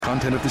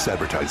content of this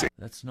advertising.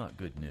 That's not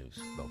good news.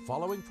 The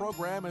following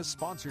program is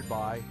sponsored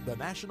by the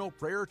National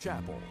Prayer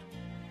Chapel.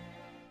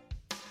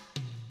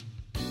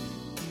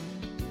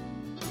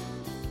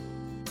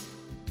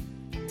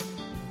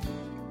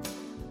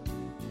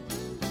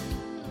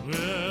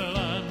 Well,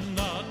 I'm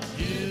not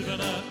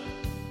giving up.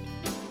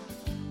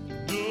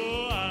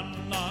 No,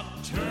 I'm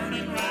not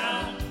turning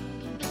round.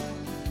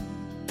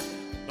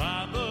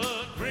 By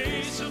the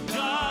grace of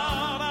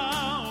God,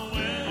 I'll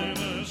wear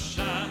the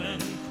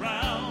shining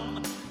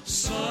crown.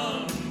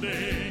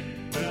 Someday,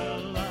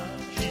 well, I'll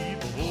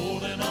keep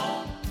holding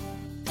on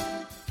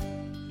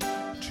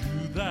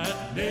to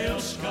that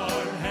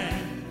nail-scarred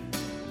hand.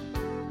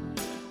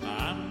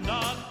 I'm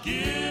not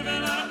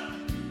giving up.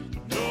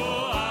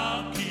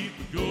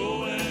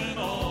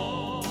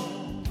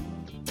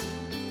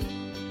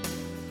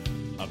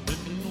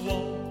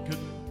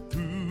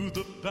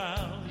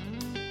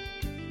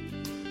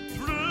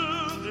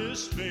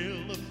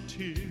 Vale of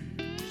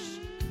tears.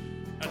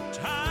 At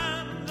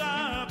times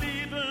I've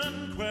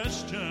even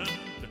questioned,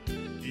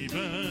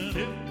 even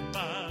if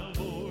my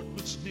Lord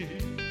was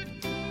near.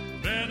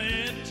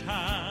 Many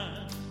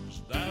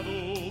times that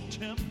old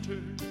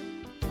tempter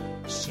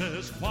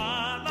says,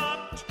 why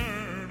not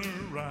turn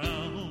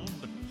around?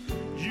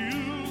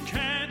 You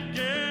can't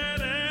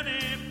get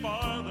any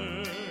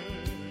farther.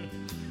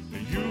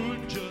 You're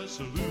just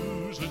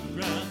losing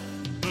ground.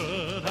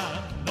 But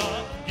I'm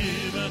not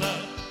giving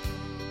up.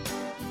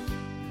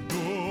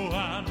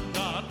 I'm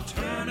not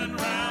turning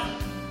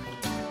round.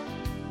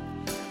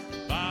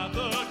 By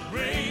the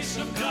grace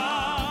of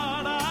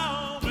God,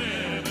 I'll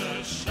wear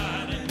the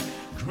shining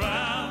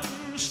crown.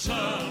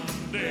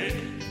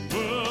 Someday,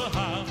 well,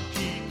 I'll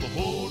keep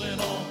holding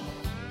on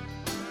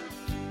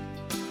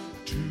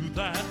to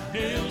that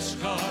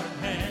nail-scarred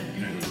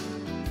hand.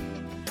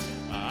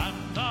 I'm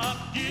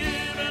not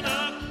giving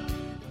up.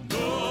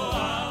 No,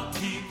 I'll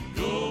keep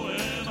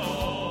going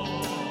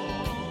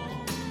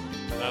on.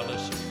 Now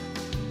listen.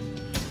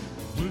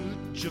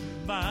 Would you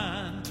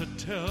mind to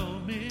tell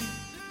me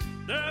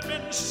there's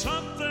been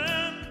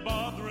something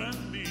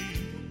bothering me?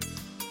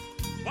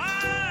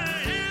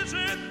 Why is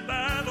it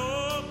that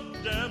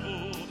old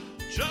devil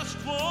just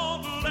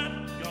won't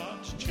let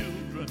God's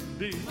children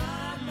be?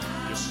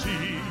 You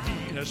see,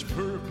 he has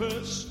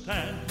purposed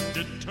and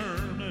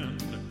determined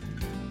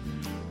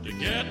to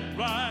get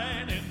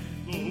right in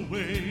the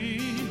way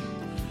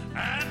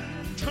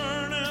and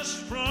turn us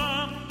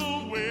from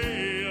the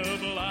way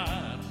of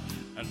life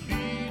and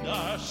lead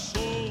our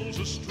souls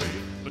astray.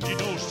 But you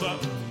know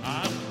something,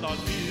 I'm not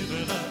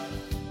giving up.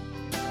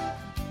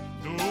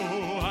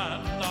 No,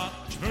 I'm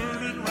not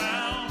turning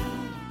round.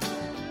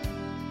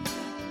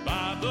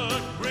 By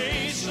the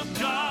grace of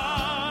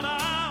God,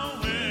 I'll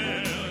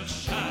wear a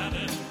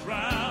shining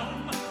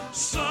crown.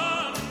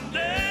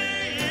 Someday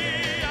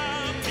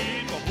I'll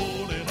keep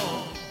holding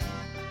on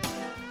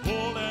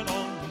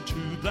to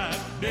that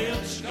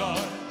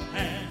nail-scarred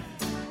hand.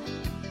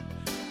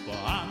 For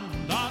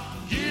I'm not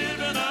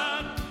giving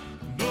up.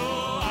 No,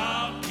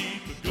 I'll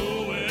keep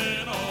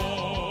going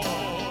on.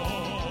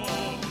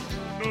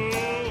 No,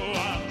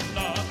 I'm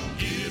not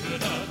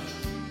giving up.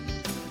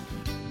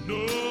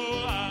 No,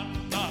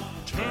 I'm not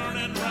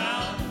turning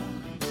round.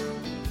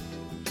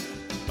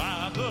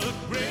 By the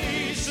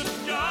grace of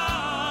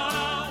God,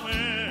 I'll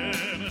wear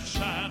a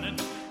shining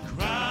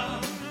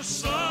crown.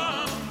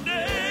 Someday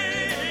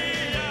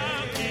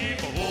I'll keep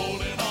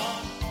holding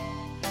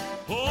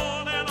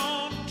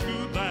on to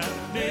that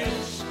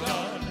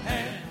nail-scarred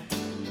hand.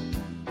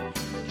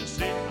 You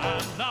see,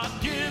 I'm not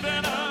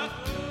giving up.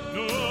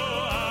 No,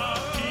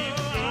 I'll keep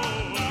going.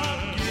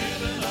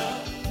 Giving up.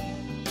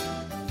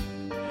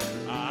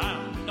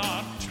 I'm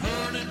not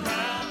turning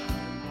round.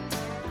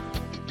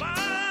 By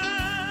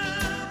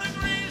the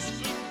grace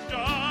of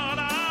God,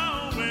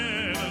 I'll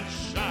wear a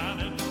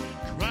shining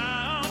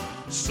crown.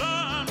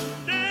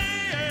 Someday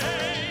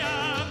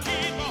I'll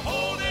keep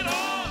holding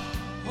on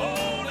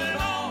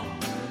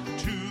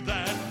to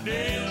that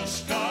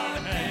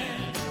nail-scarred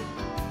hand.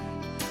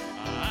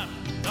 I'm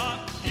not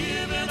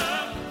giving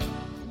up.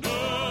 No,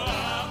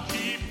 I'll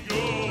keep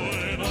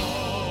going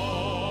on.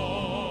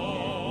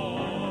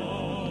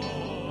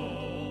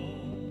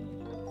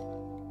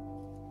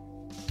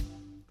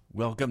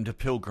 Welcome to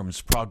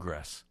Pilgrim's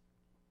Progress.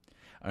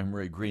 I'm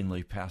Ray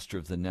Greenlee, pastor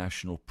of the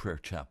National Prayer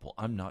Chapel.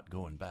 I'm not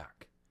going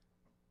back.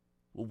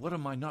 Well, what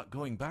am I not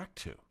going back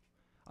to?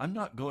 I'm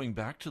not going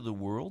back to the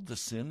world, the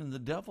sin, and the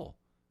devil.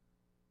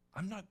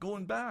 I'm not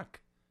going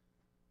back.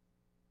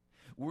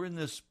 We're in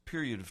this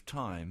period of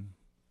time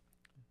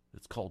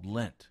that's called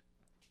Lent.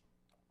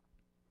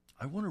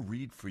 I want to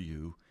read for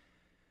you,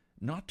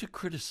 not to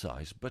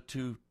criticize, but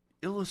to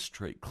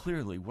illustrate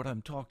clearly what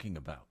I'm talking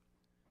about.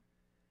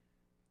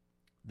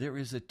 There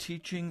is a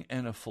teaching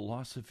and a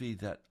philosophy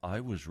that I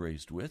was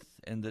raised with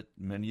and that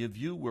many of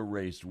you were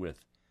raised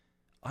with.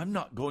 I'm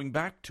not going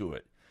back to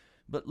it,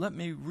 but let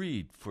me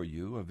read for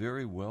you a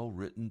very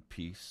well-written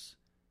piece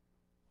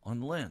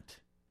on Lent.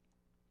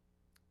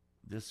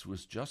 This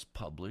was just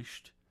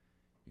published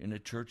in a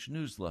church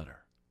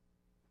newsletter.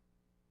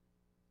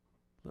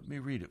 Let me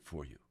read it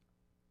for you.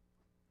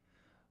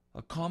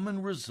 A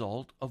common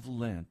result of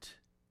Lent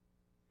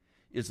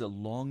is a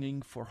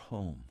longing for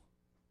home.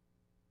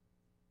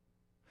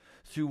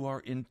 Through our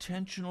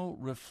intentional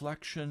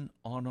reflection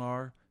on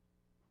our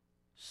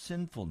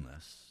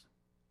sinfulness,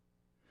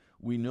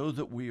 we know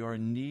that we are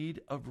in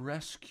need of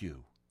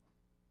rescue.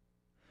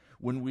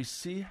 When we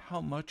see how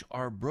much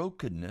our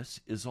brokenness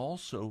is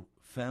also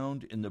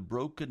found in the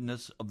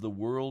brokenness of the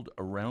world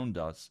around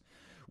us,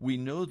 we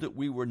know that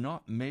we were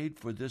not made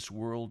for this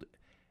world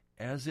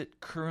as it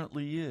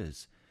currently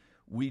is.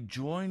 We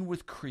join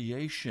with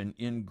creation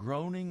in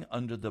groaning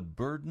under the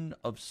burden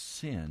of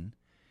sin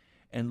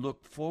and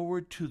look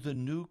forward to the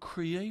new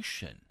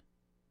creation.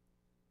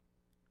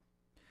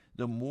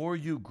 The more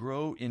you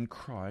grow in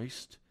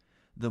Christ,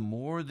 the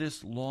more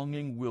this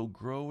longing will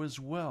grow as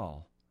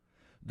well.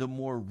 The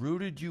more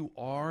rooted you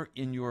are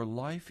in your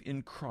life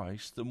in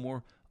Christ, the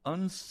more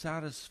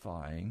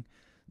unsatisfying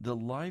the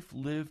life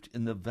lived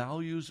in the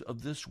values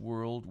of this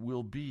world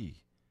will be.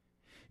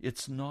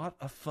 It's not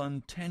a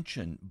fun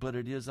tension, but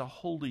it is a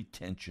holy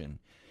tension.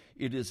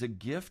 It is a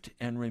gift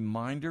and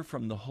reminder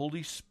from the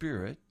Holy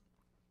Spirit.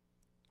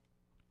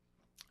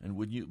 And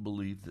would you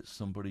believe that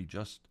somebody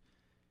just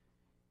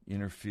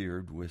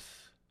interfered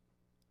with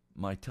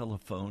my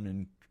telephone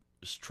and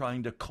is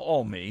trying to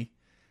call me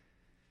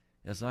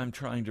as I'm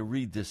trying to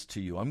read this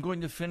to you? I'm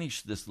going to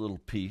finish this little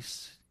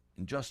piece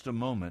in just a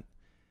moment.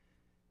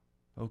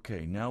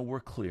 Okay, now we're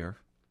clear.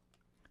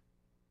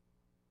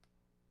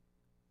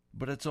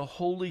 But it's a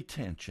holy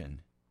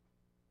tension.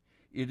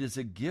 It is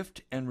a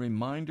gift and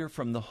reminder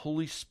from the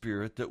Holy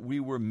Spirit that we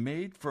were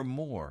made for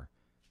more.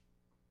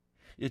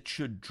 It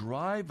should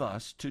drive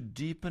us to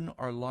deepen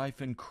our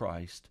life in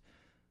Christ,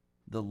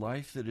 the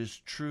life that is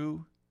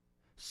true,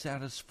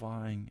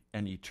 satisfying,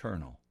 and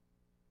eternal.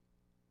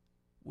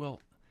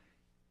 Well,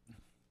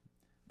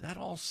 that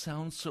all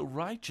sounds so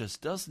righteous,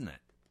 doesn't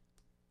it?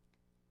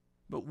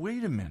 But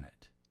wait a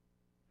minute.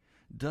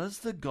 Does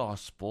the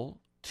gospel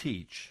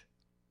teach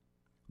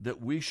that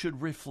we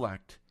should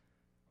reflect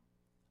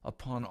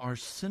upon our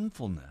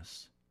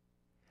sinfulness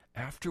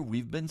after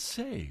we've been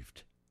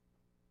saved?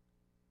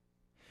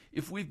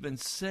 If we've been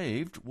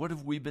saved, what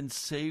have we been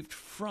saved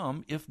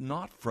from, if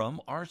not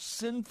from our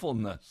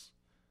sinfulness?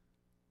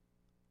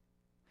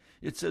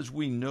 It says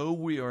we know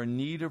we are in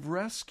need of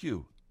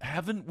rescue.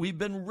 Haven't we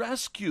been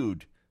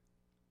rescued?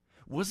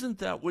 Wasn't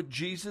that what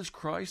Jesus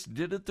Christ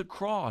did at the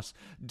cross?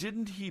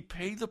 Didn't he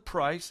pay the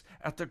price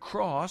at the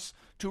cross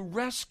to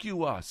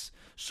rescue us?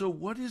 So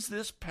what is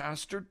this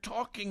pastor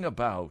talking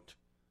about?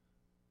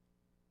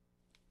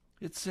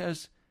 It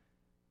says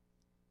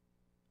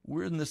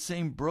we're in the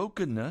same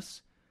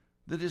brokenness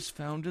that is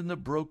found in the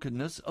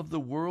brokenness of the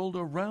world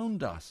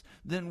around us.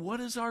 Then what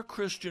is our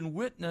Christian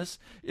witness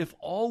if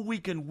all we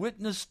can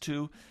witness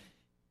to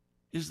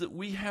is that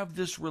we have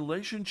this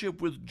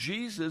relationship with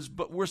Jesus,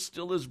 but we're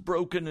still as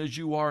broken as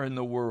you are in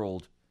the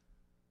world?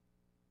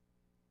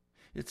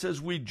 It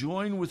says we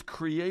join with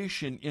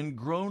creation in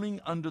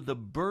groaning under the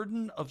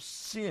burden of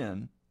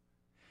sin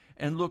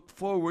and look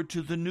forward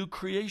to the new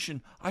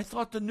creation. I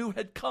thought the new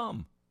had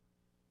come.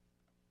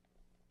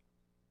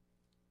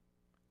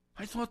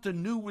 I thought the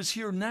new was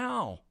here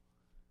now.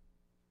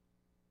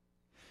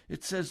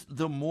 It says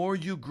the more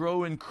you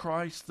grow in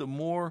Christ, the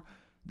more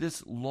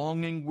this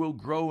longing will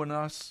grow in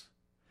us.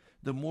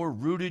 The more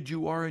rooted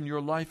you are in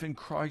your life in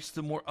Christ,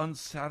 the more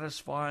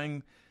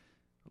unsatisfying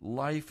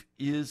life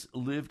is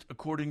lived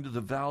according to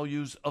the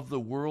values of the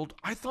world.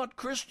 I thought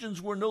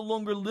Christians were no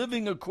longer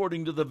living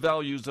according to the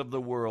values of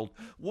the world.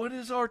 What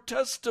is our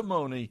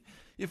testimony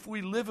if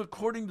we live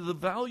according to the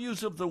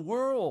values of the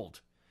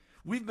world?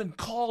 We've been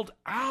called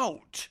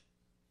out.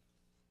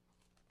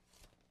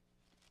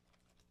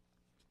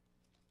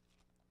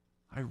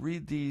 I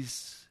read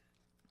these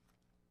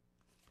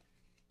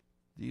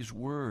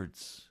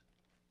words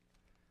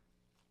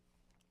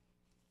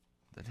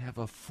that have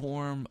a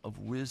form of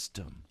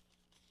wisdom,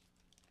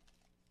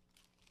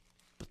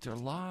 but they're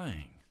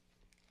lying.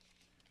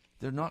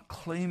 They're not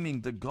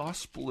claiming the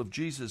gospel of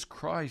Jesus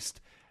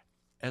Christ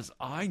as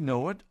I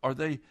know it. Are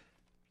they?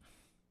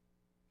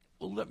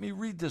 Well, let me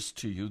read this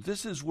to you.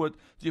 This is what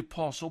the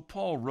Apostle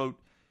Paul wrote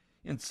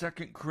in 2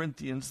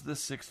 Corinthians, the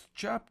 6th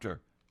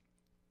chapter.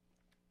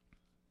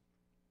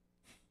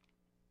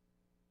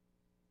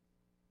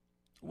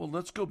 Well,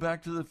 let's go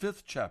back to the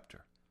 5th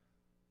chapter.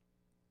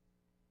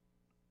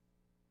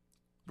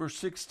 Verse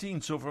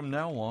 16, so from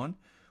now on,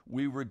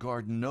 we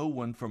regard no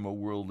one from a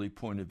worldly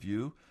point of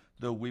view,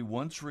 though we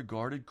once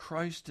regarded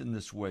Christ in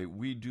this way.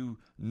 We do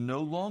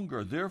no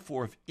longer.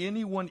 Therefore, if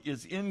anyone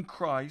is in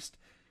Christ,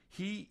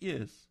 he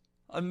is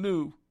a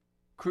new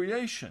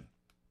creation.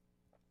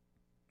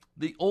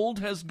 The old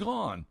has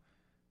gone.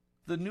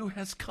 The new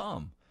has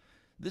come.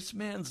 This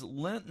man's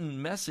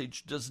Lenten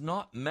message does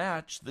not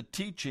match the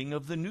teaching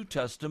of the New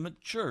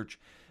Testament church.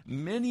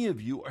 Many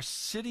of you are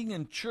sitting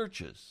in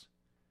churches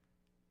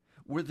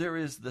where there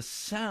is the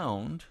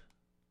sound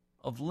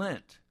of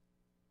Lent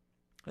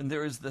and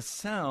there is the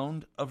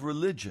sound of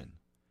religion,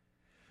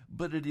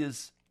 but it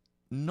is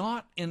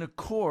not in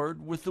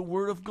accord with the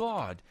Word of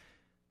God.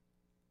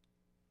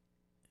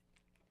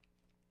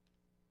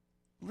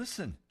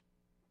 Listen.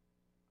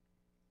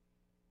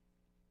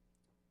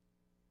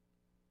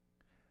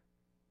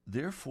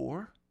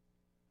 Therefore,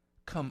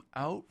 come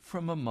out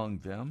from among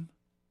them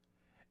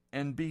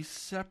and be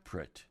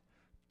separate.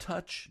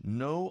 Touch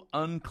no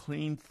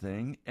unclean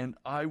thing, and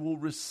I will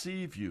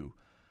receive you.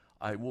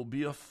 I will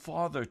be a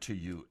father to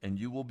you, and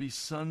you will be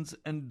sons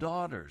and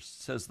daughters,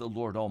 says the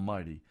Lord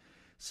Almighty.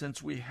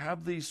 Since we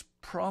have these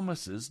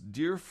promises,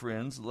 dear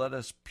friends, let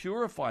us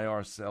purify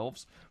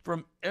ourselves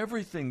from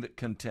everything that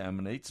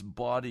contaminates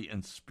body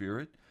and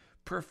spirit,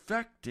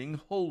 perfecting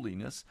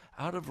holiness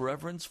out of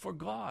reverence for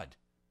God.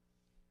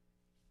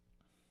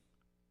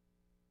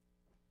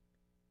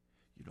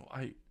 You know,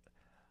 I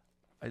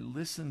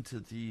listen to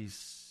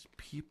these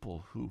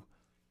people who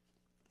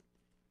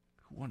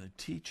want to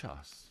teach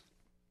us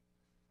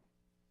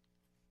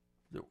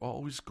they're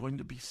always going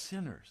to be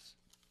sinners.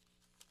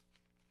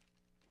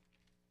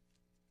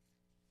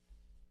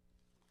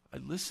 I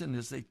listen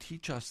as they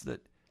teach us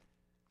that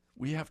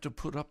we have to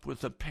put up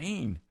with the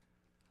pain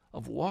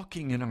of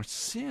walking in our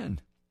sin.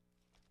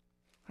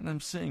 And I'm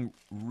saying,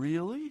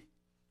 really?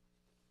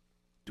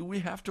 Do we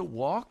have to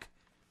walk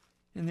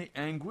in the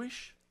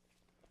anguish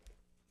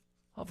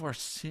of our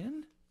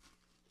sin?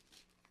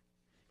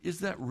 Is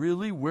that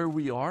really where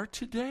we are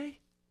today?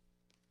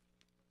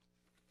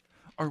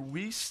 Are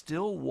we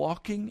still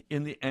walking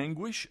in the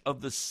anguish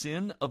of the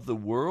sin of the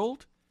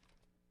world?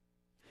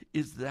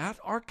 Is that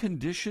our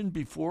condition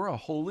before a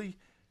holy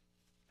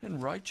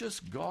and righteous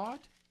God?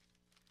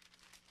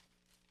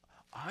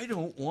 I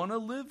don't want to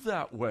live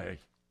that way.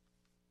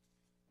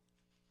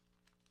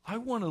 I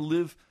want to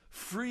live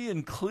free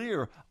and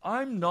clear.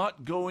 I'm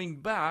not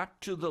going back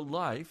to the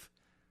life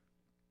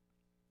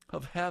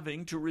of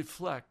having to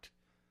reflect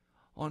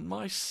on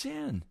my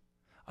sin.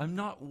 I'm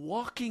not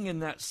walking in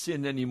that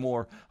sin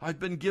anymore. I've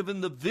been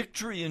given the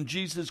victory in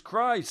Jesus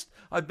Christ.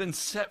 I've been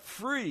set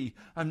free.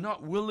 I'm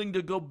not willing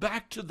to go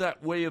back to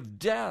that way of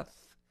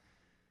death.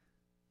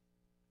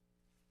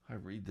 I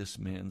read this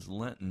man's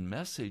Lenten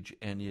message,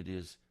 and it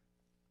is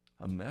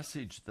a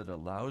message that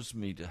allows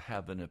me to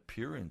have an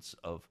appearance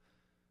of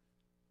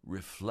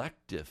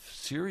reflective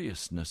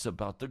seriousness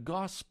about the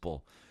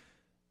gospel.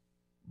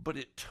 But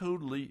it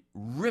totally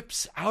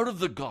rips out of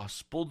the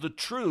gospel the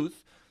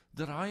truth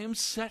that I am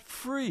set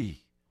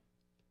free,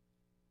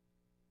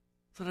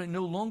 that I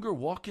no longer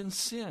walk in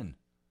sin.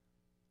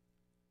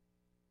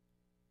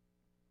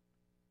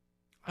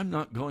 I'm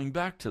not going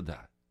back to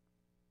that.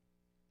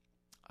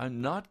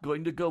 I'm not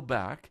going to go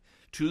back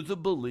to the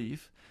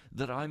belief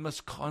that I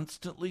must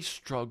constantly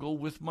struggle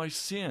with my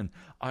sin.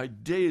 I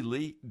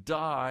daily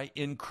die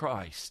in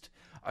Christ.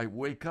 I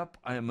wake up,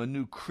 I am a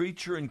new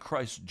creature in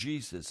Christ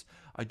Jesus.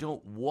 I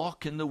don't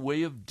walk in the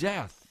way of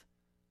death.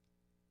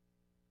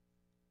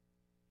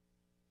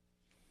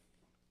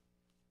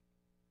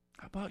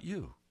 How about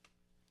you?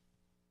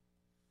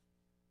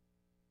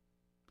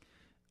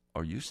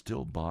 Are you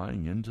still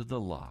buying into the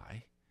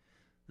lie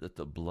that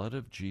the blood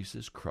of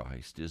Jesus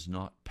Christ is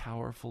not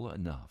powerful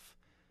enough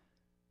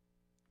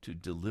to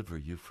deliver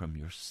you from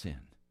your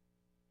sin?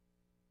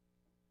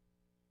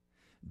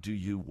 Do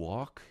you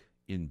walk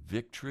in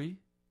victory,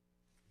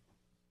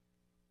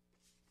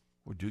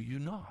 or do you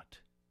not?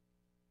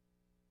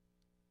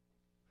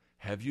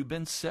 Have you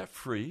been set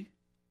free,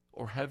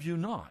 or have you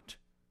not?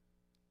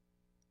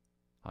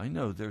 I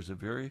know there's a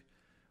very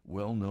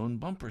well-known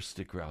bumper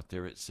sticker out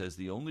there. It says,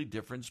 the only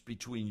difference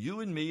between you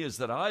and me is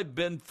that I've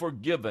been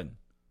forgiven.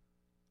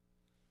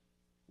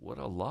 What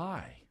a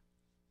lie.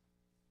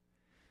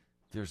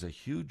 There's a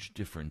huge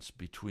difference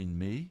between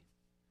me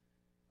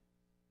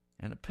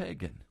and a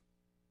pagan.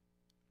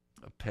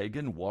 A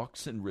pagan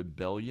walks in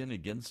rebellion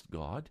against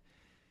God.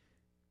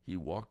 He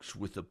walks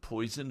with the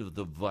poison of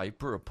the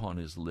viper upon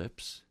his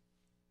lips.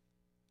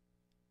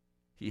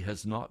 He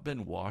has not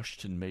been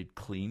washed and made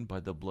clean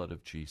by the blood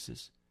of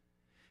Jesus.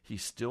 He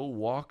still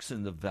walks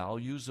in the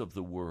values of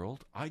the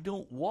world. I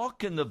don't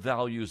walk in the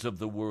values of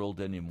the world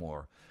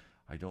anymore.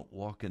 I don't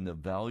walk in the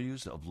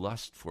values of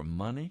lust for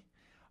money.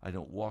 I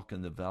don't walk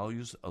in the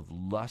values of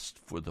lust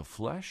for the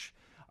flesh.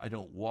 I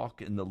don't walk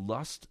in the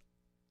lust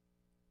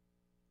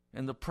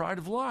and the pride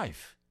of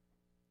life.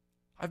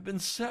 I've been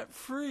set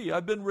free.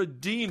 I've been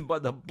redeemed by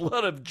the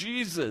blood of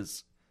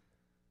Jesus.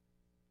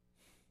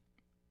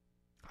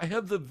 I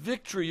have the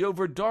victory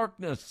over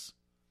darkness.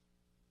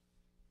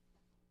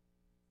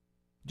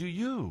 Do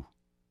you?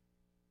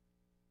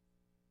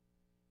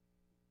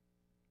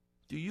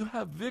 Do you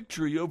have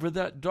victory over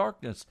that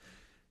darkness?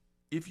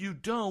 If you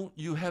don't,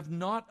 you have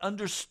not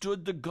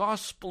understood the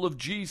gospel of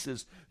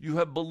Jesus. You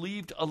have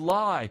believed a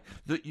lie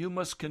that you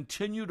must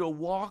continue to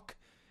walk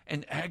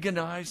and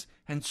agonize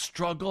and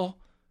struggle.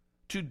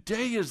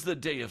 Today is the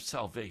day of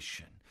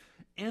salvation.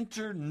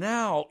 Enter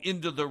now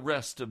into the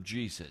rest of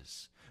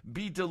Jesus.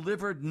 Be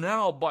delivered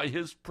now by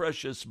his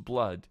precious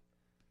blood.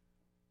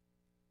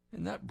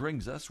 And that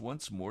brings us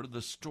once more to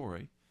the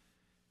story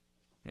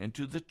and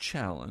to the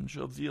challenge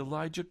of the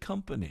Elijah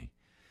Company.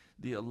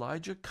 The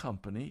Elijah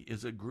Company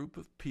is a group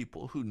of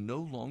people who no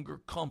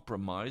longer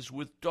compromise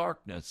with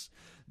darkness.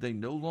 They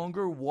no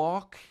longer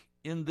walk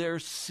in their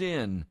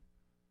sin.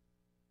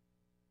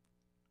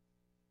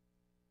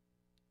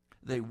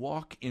 They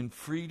walk in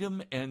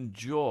freedom and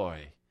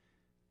joy,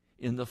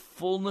 in the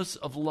fullness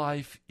of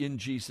life in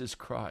Jesus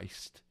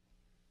Christ.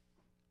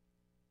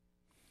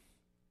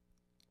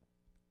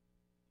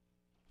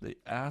 They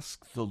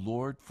ask the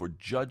Lord for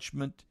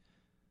judgment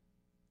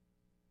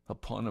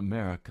upon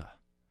America,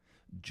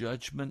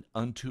 judgment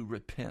unto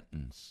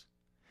repentance.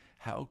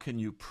 How can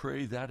you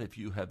pray that if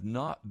you have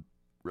not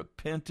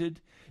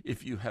repented,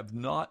 if you have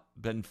not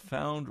been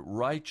found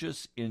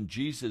righteous in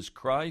Jesus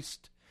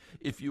Christ,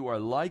 if you are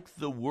like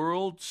the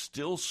world,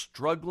 still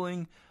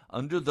struggling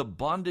under the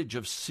bondage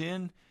of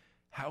sin?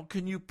 How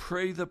can you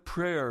pray the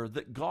prayer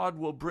that God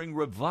will bring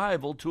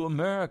revival to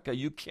America?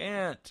 You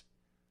can't,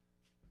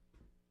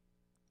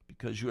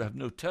 because you have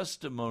no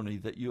testimony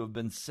that you have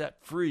been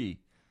set free.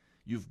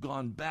 You've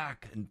gone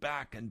back and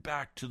back and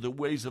back to the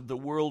ways of the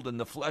world and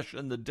the flesh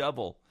and the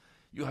devil.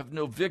 You have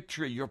no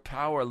victory. You're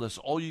powerless.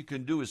 All you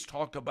can do is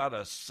talk about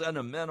a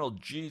sentimental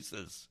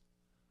Jesus.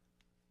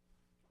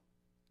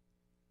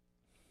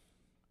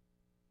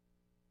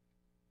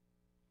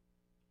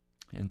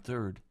 And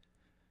third,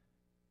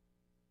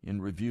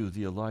 in review,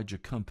 the Elijah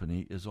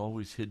Company is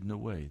always hidden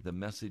away. The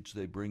message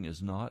they bring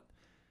is not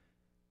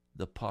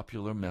the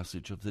popular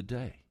message of the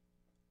day.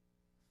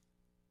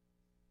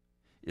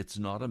 It's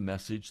not a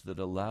message that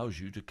allows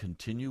you to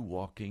continue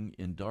walking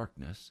in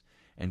darkness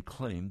and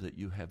claim that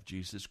you have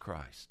Jesus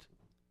Christ.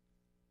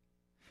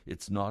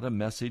 It's not a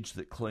message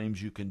that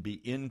claims you can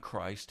be in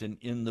Christ and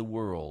in the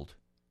world.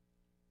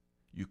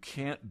 You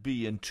can't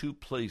be in two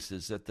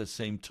places at the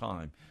same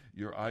time.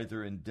 You're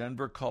either in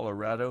Denver,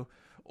 Colorado,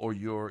 or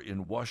you're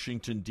in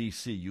Washington,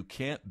 D.C. You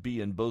can't be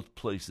in both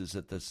places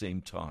at the same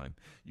time.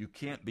 You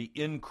can't be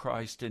in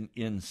Christ and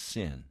in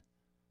sin.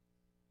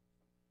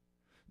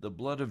 The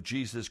blood of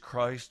Jesus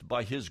Christ,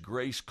 by His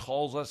grace,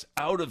 calls us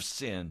out of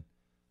sin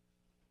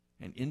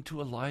and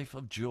into a life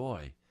of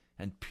joy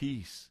and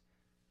peace.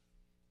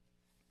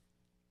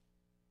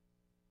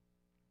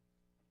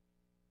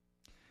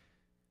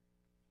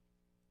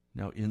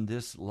 Now, in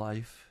this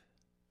life,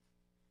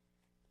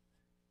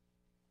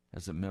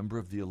 as a member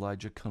of the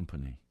Elijah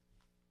Company,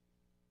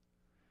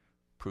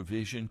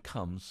 provision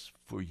comes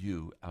for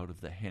you out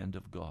of the hand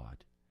of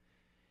God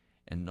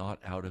and not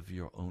out of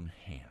your own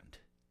hand.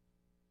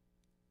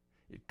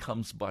 It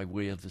comes by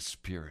way of the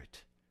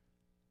Spirit.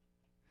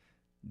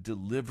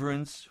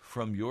 Deliverance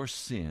from your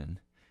sin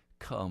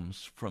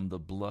comes from the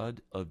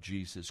blood of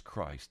Jesus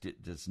Christ.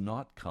 It does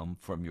not come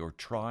from your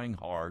trying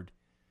hard.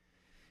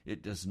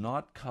 It does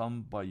not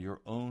come by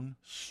your own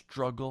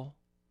struggle.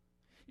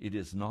 It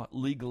is not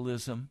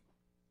legalism.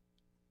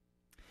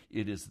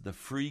 It is the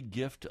free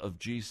gift of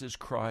Jesus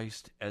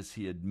Christ as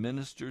He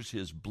administers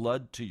His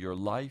blood to your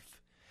life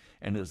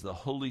and as the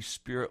Holy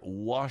Spirit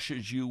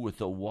washes you with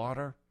the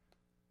water.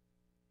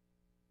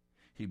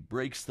 He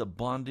breaks the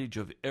bondage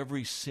of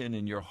every sin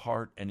in your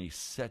heart and He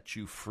sets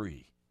you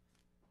free.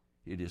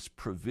 It is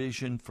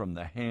provision from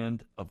the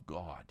hand of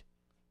God.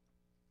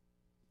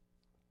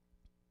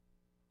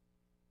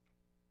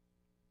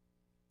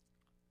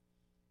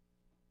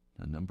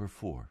 Now, number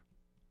 4,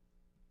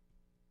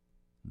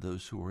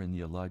 those who are in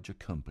the Elijah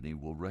Company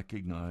will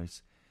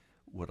recognize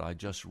what I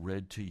just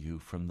read to you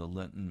from the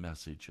Lenten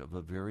message of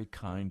a very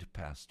kind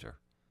pastor,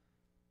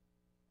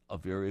 a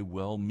very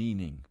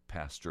well-meaning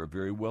pastor, a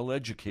very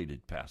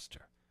well-educated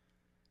pastor.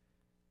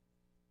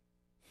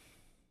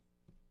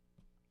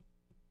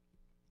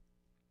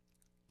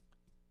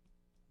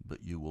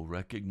 But you will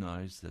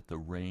recognize that the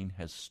rain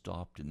has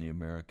stopped in the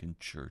American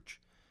church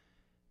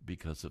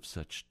because of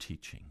such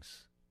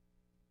teachings.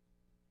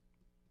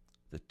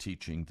 The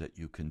teaching that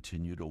you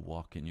continue to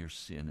walk in your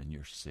sin and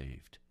you're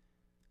saved.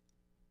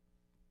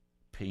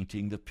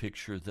 Painting the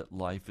picture that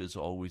life is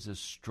always a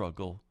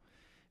struggle,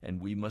 and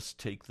we must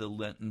take the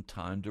Lenten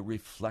time to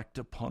reflect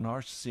upon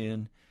our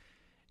sin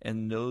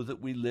and know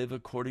that we live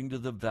according to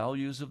the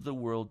values of the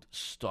world.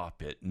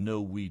 Stop it.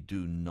 No, we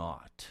do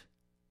not.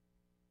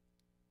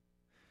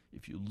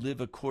 If you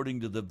live according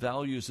to the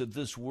values of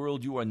this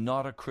world, you are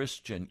not a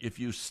Christian. If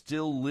you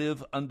still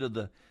live under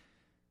the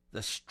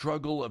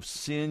struggle of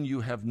sin,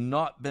 you have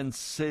not been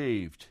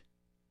saved.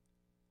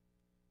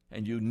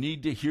 And you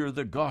need to hear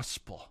the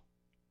gospel.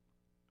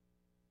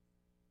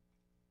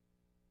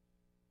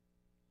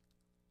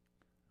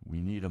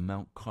 We need a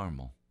Mount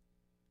Carmel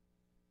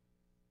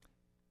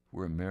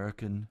where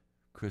American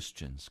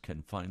Christians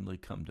can finally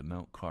come to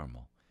Mount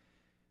Carmel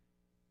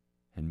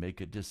and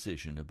make a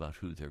decision about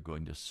who they're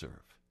going to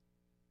serve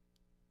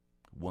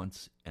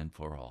once and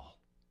for all.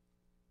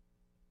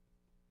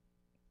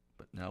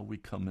 But now we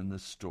come in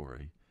this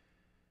story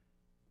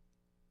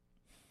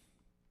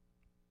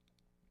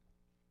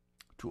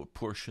to a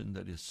portion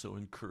that is so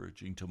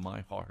encouraging to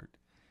my heart.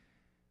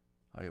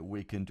 I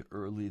awakened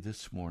early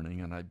this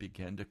morning and I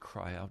began to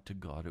cry out to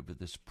God over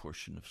this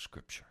portion of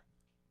Scripture.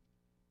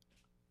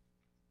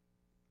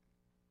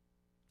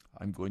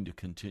 I'm going to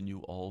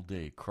continue all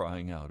day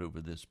crying out over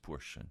this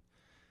portion.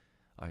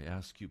 I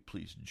ask you,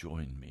 please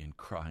join me in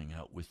crying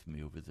out with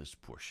me over this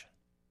portion.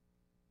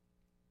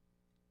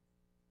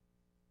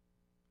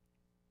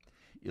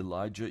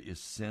 Elijah is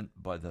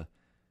sent by the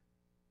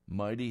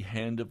mighty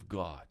hand of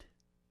God,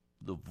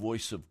 the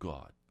voice of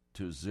God,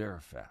 to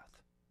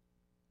Zarephath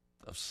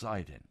of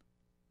Sidon,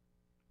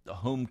 the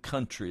home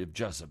country of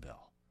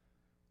Jezebel.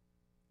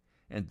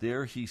 And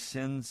there he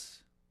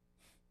sends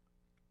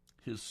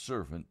his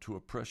servant to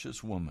a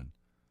precious woman.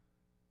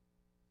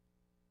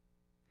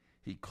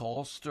 He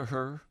calls to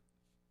her,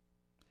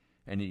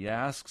 and he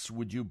asks,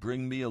 would you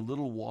bring me a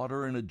little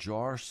water in a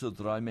jar so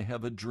that I may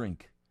have a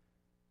drink?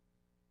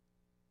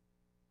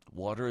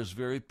 Water is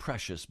very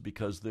precious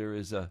because there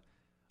is a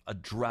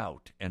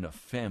drought and a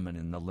famine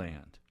in the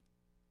land.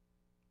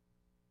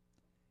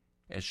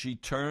 As she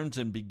turns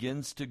and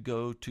begins to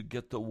go to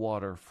get the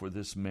water for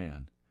this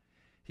man,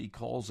 he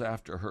calls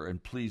after her,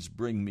 and please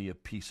bring me a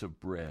piece of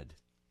bread.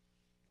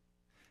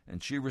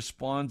 And she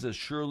responds, as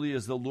surely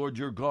as the Lord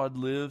your God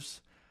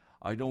lives,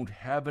 I don't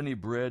have any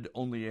bread,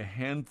 only a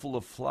handful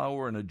of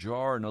flour in a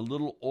jar and a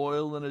little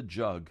oil in a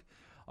jug.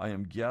 I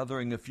am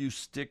gathering a few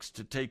sticks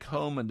to take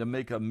home and to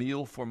make a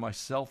meal for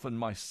myself and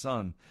my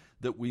son,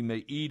 that we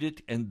may eat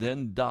it and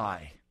then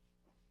die.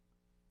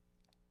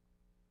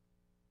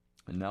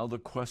 And now the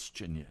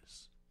question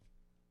is,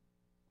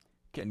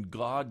 can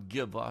God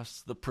give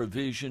us the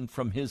provision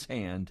from his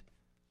hand?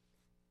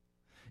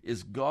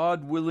 Is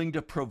God willing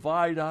to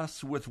provide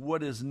us with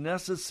what is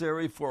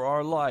necessary for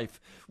our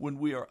life when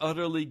we are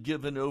utterly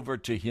given over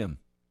to him?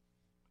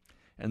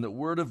 And the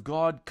word of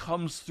God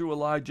comes through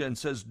Elijah and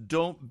says,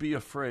 don't be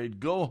afraid.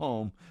 Go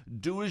home,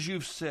 do as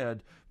you've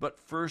said, but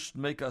first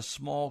make a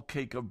small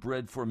cake of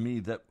bread for me,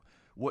 that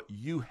what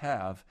you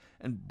have,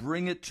 and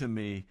bring it to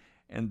me,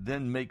 and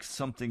then make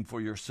something for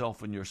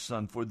yourself and your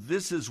son. For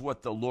this is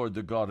what the Lord,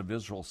 the God of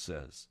Israel,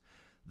 says.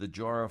 The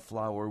jar of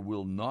flour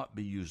will not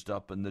be used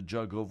up, and the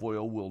jug of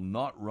oil will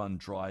not run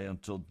dry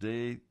until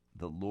day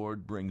the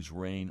Lord brings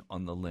rain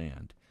on the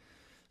land.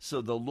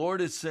 So the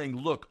Lord is saying,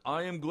 look,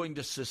 I am going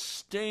to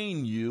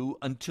sustain you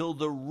until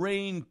the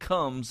rain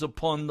comes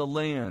upon the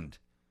land.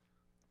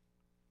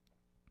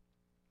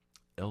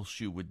 Else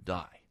you would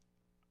die.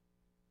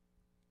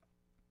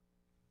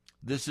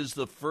 This is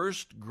the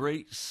first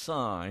great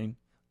sign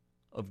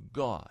of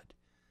God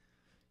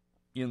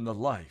in the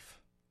life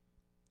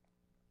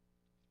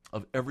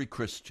of every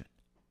Christian.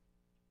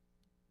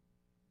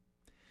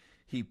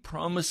 He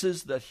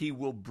promises that he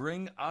will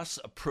bring us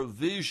a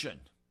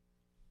provision.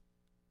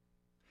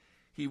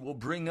 He will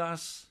bring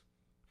us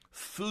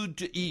food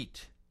to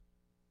eat.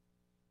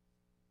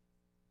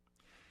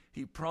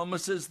 He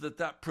promises that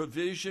that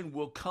provision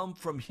will come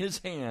from his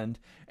hand,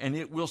 and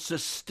it will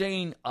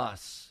sustain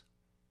us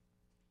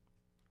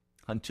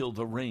until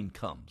the rain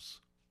comes.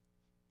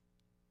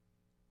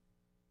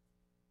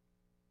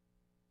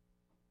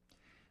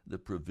 The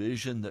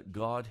provision that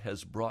God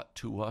has brought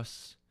to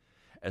us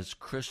as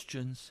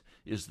Christians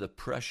is the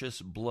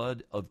precious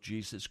blood of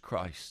Jesus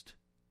Christ.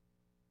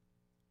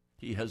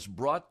 He has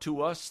brought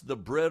to us the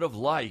bread of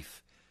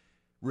life.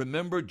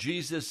 Remember,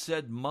 Jesus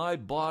said, my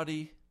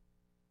body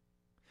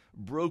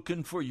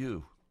broken for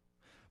you.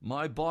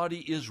 My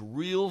body is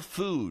real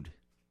food,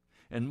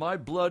 and my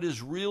blood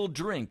is real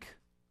drink.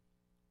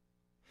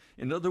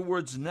 In other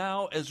words,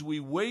 now as we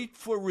wait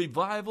for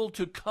revival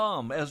to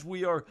come, as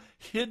we are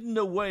hidden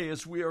away,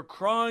 as we are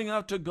crying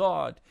out to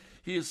God,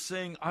 he is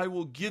saying, I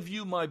will give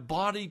you my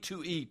body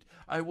to eat.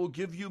 I will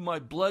give you my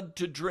blood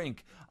to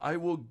drink. I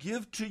will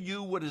give to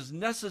you what is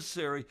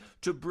necessary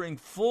to bring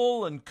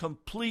full and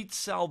complete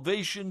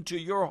salvation to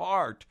your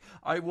heart.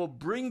 I will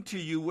bring to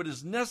you what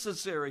is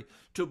necessary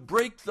to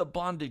break the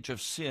bondage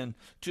of sin,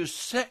 to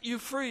set you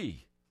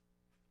free.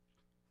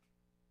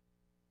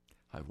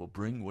 I will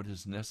bring what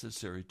is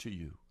necessary to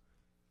you,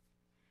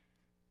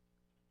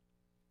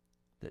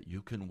 that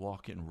you can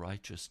walk in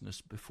righteousness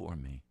before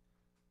me.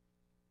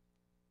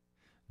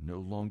 No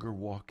longer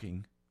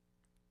walking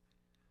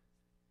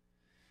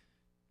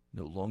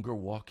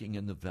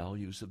in the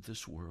values of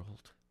this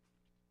world.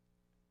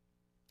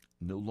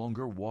 No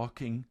longer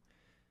walking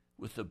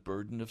with the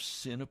burden of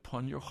sin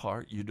upon your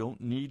heart. You don't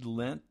need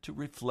Lent to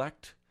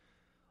reflect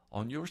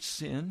on your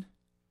sin.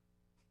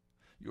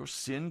 Your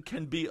sin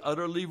can be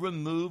utterly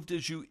removed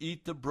as you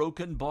eat the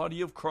broken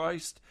body of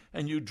Christ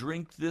and you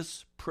drink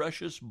this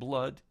precious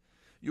blood.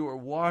 You are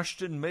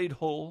washed and made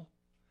whole.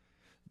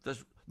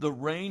 The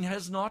rain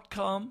has not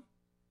come.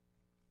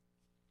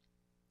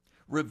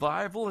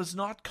 Revival has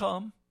not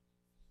come.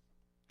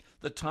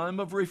 The time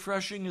of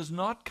refreshing has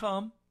not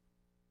come.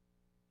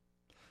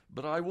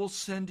 But I will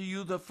send to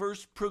you the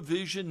first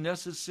provision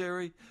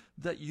necessary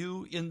that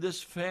you in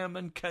this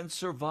famine can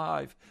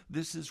survive.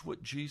 This is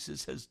what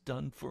Jesus has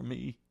done for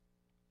me.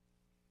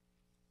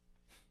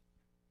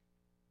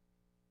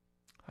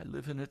 I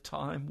live in a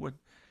time when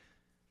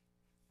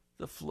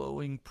the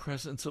flowing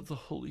presence of the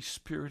Holy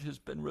Spirit has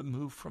been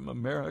removed from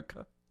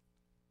America.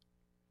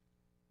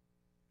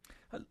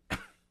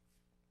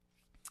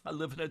 I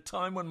live in a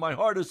time when my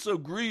heart is so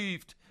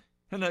grieved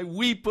And I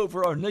weep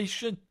over our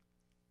nation.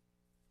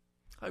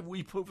 I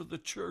weep over the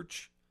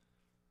church.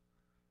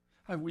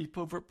 I weep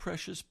over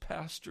precious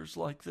pastors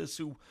like this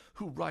who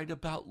write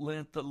about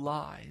Lent the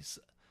lies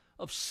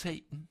of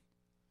Satan,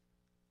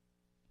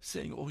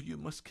 saying, oh, you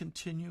must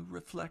continue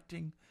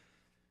reflecting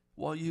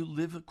while you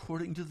live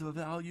according to the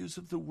values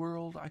of the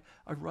world.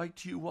 I write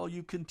to you while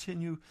you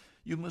continue,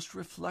 you must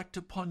reflect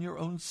upon your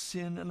own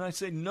sin. And I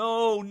say,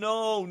 no,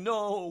 no,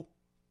 no.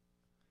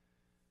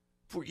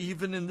 For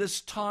even in this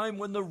time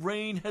when the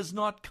rain has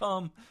not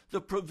come, the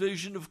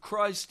provision of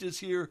Christ is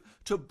here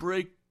to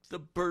break the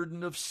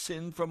burden of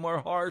sin from our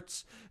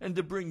hearts and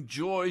to bring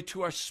joy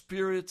to our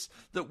spirits,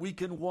 that we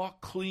can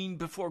walk clean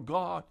before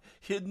God,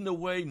 hidden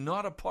away,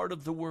 not a part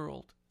of the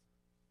world.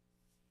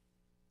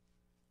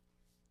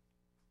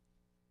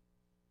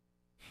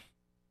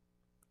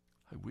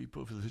 I weep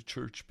over the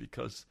church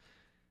because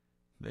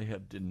they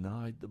have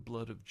denied the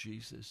blood of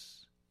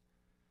Jesus,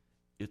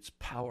 its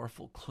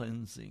powerful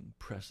cleansing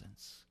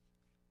presence,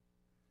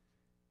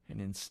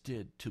 and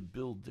instead to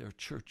build their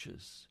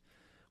churches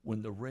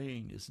when the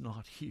rain is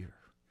not here.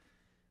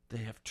 They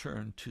have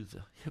turned to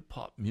the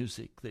hip-hop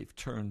music. They've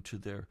turned to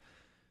their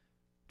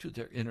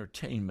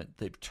entertainment.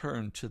 They've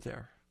turned to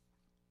their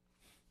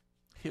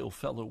hail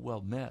fellow well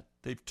met.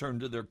 They've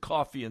turned to their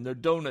coffee and their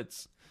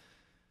donuts.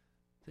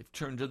 They've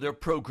turned to their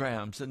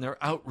programs and their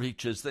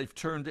outreaches. They've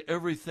turned to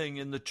everything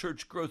in the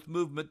church growth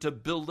movement to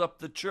build up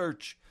the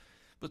church.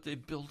 But they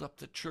build up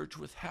the church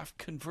with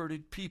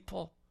half-converted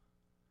people.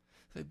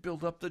 They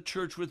build up the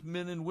church with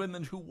men and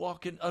women who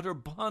walk in utter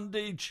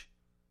bondage.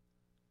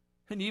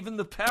 And even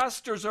the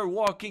pastors are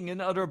walking in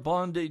utter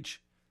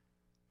bondage,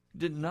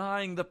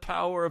 denying the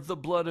power of the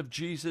blood of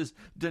Jesus,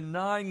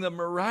 denying the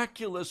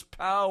miraculous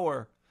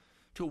power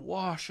to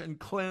wash and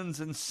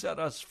cleanse and set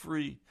us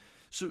free.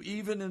 So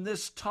even in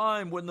this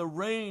time when the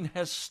rain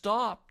has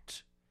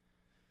stopped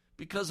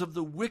because of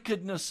the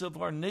wickedness of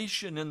our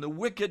nation and the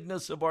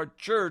wickedness of our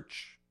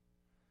church,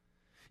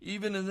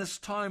 even in this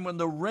time when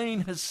the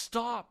rain has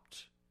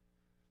stopped,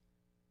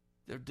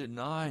 they're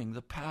denying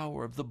the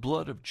power of the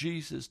blood of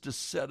Jesus to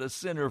set a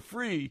sinner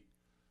free,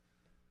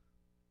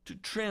 to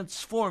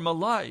transform a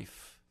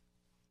life.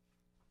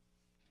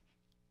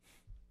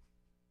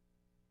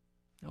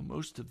 Now,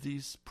 most of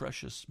these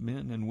precious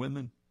men and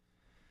women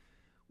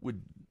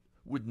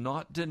would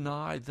not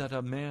deny that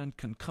a man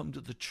can come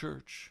to the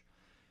church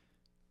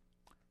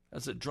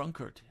as a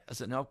drunkard,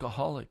 as an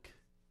alcoholic,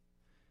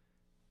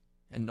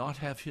 and not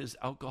have his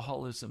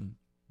alcoholism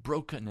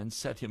broken and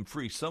set him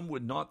free. Some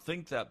would not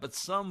think that, but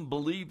some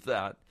believe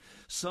that.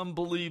 Some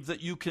believe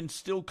that you can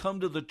still come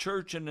to the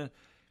church and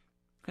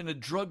a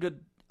drug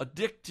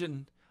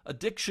addiction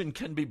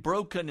can be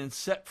broken and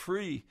set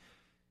free,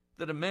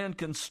 that a man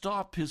can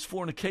stop his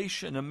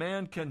fornication, a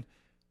man can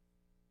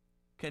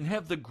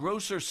have the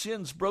grosser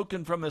sins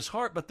broken from his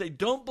heart, but they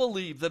don't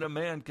believe that a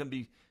man can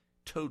be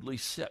totally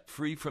set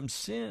free from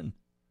sin.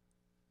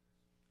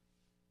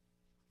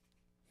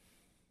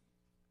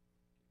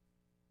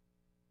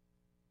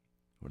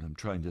 What I'm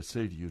trying to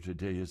say to you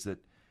today is that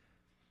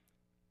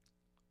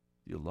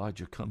the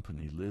Elijah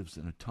Company lives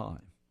in a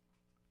time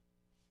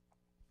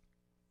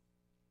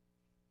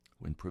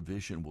when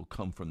provision will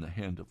come from the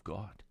hand of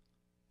God.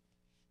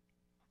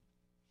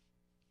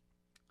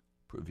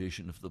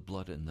 Provision of the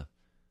blood and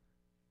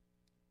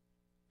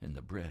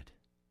the bread,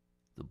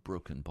 the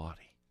broken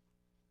body.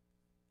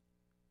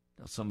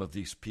 Now, some of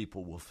these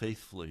people will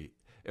faithfully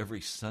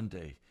every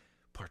Sunday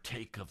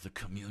partake of the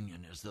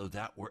communion as though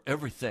that were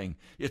everything.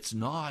 It's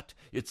not.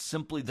 It's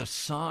simply the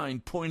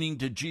sign pointing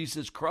to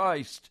Jesus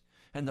Christ,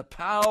 and the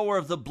power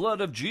of the blood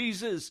of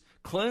Jesus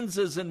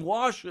cleanses and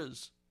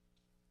washes.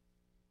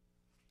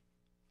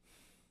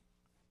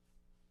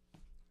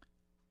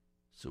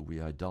 So we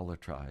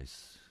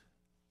idolatrize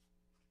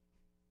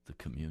the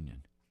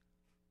communion.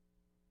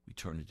 We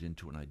turn it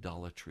into an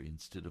idolatry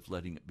instead of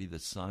letting it be the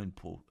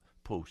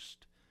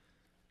signpost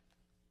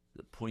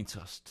that points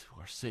us to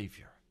our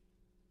Savior,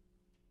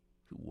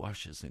 who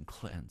washes and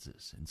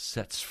cleanses and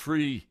sets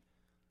free.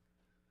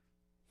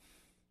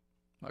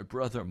 My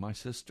brother, my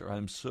sister,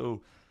 I'm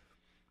so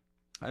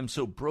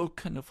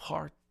broken of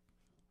heart.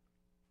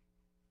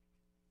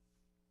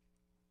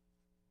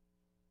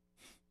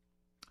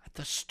 At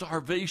the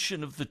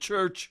starvation of the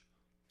church,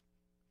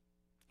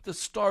 the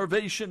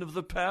starvation of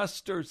the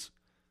pastors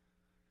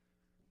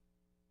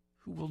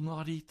who will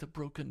not eat the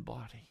broken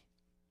body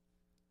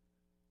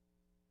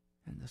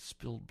and the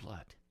spilled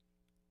blood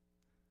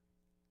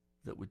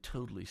that would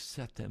totally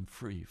set them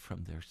free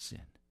from their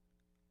sin.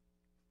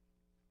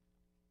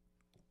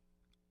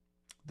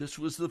 This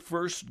was the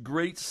first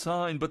great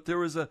sign, but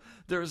there is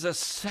a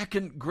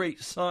second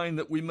great sign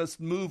that we must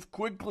move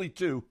quickly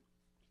to.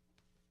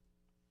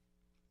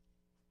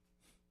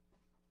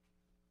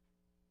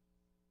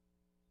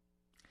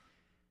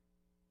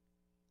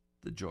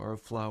 The jar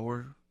of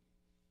flour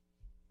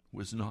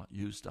was not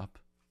used up,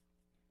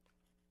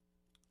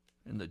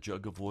 and the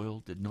jug of oil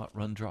did not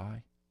run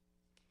dry.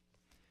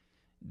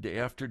 Day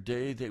after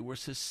day, they were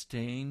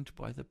sustained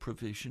by the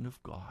provision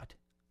of God.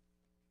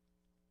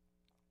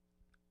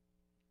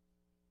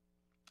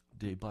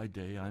 day by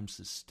day I'm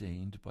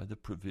sustained by the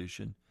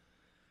provision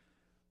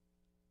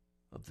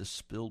of the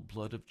spilled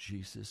blood of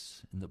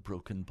Jesus and the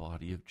broken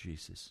body of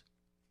Jesus.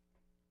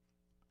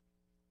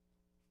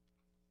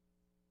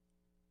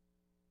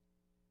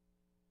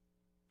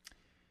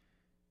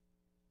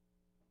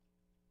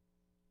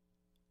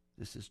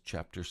 This is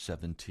chapter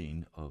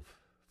 17 of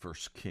 1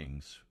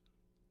 Kings,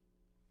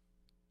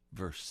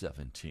 verse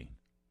 17.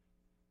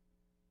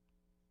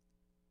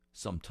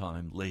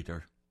 Sometime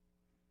later,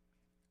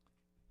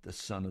 the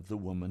son of the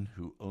woman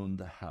who owned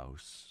the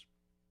house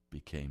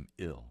became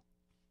ill.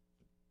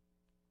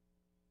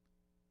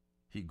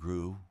 He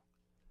grew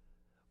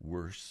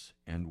worse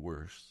and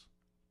worse,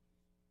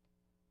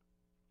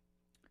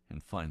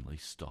 and finally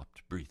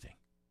stopped breathing.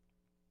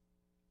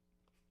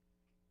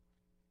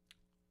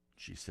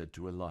 She said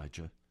to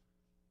Elijah,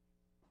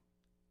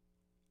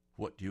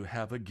 "What do you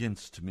have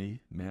against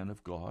me, man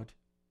of God?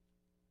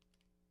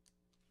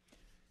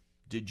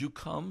 Did you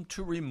come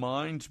to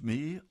remind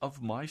me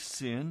of my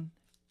sin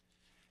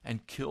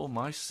and kill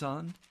my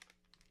son?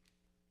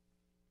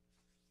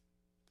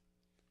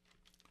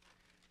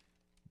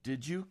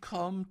 Did you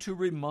come to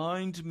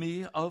remind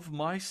me of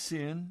my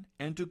sin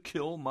and to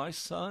kill my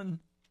son?"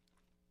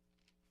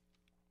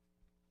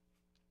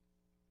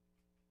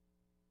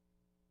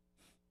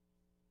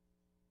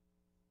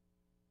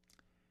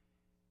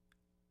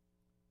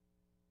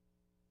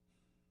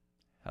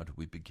 How do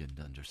we begin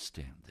to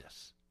understand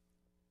this?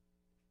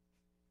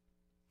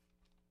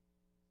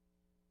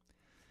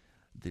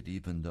 That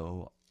even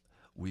though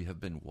we have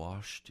been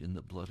washed in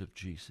the blood of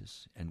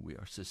Jesus and we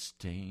are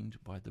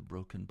sustained by the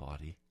broken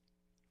body,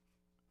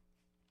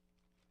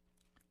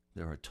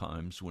 there are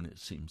times when it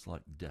seems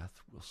like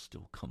death will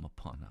still come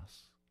upon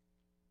us.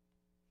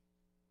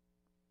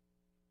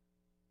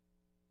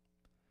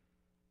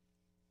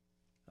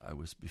 I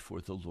was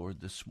before the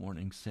Lord this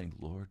morning saying,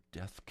 "Lord,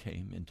 death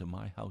came into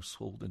my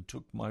household and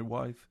took my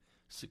wife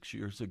 6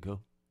 years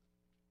ago.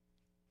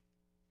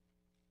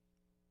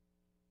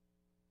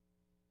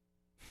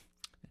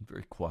 And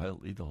very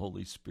quietly the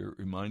Holy Spirit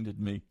reminded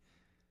me,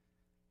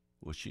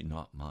 was she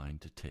not mine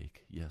to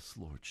take? Yes,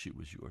 Lord, she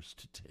was yours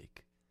to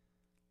take.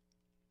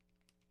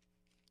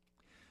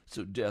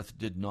 So death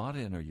did not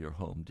enter your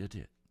home, did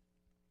it?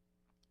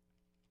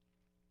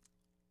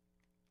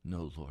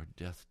 No, Lord,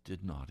 death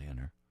did not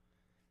enter.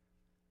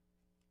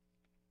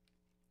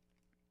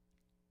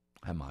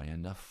 Am I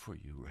enough for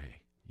you,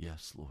 Ray?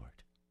 Yes,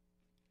 Lord.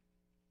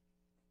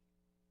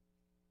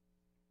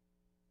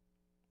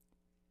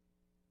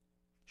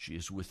 She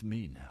is with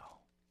me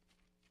now.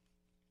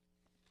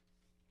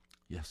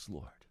 Yes,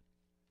 Lord.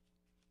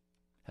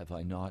 Have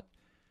I not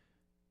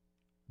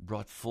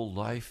brought full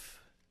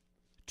life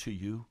to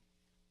you?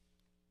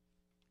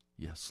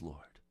 Yes,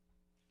 Lord.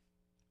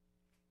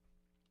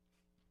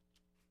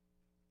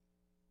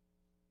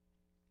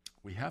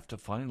 We have to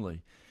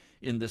finally,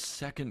 in the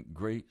second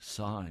great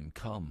sign,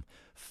 come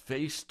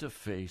face to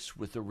face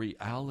with the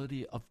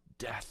reality of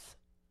death.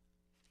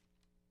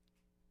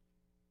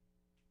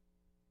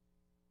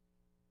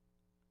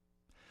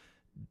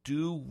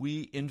 Do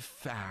we, in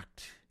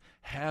fact,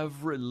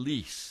 have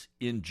release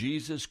in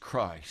Jesus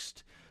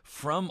Christ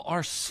from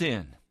our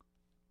sin,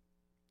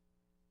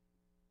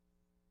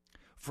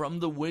 from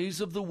the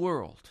ways of the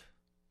world?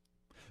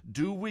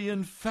 Do we,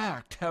 in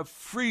fact, have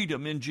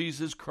freedom in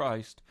Jesus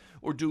Christ,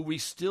 or do we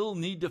still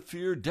need to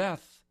fear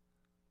death?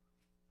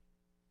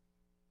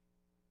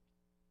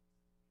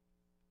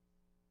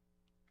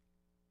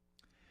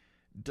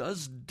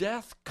 Does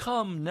death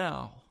come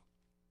now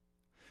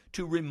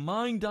to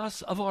remind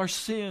us of our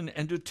sin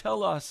and to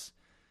tell us,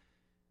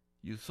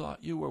 you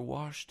thought you were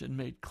washed and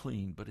made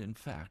clean, but in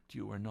fact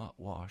you are not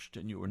washed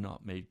and you are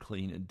not made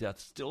clean, and death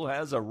still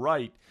has a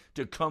right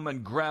to come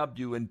and grab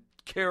you and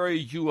carry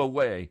you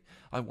away?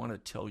 I want to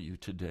tell you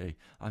today,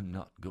 I'm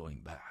not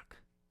going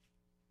back.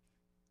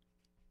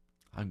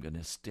 I'm going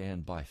to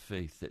stand by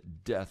faith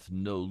that death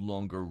no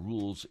longer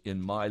rules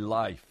in my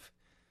life.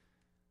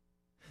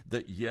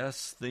 That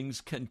yes, things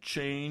can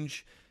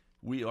change.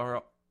 We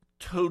are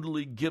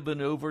totally given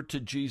over to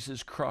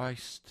Jesus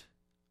Christ.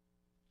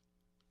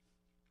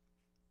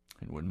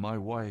 And when my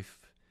wife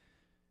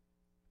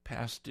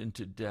passed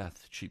into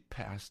death, she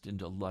passed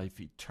into life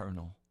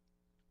eternal.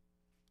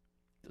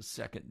 The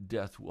second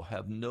death will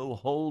have no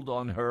hold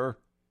on her.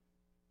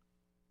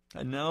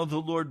 And now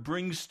the Lord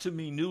brings to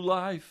me new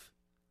life,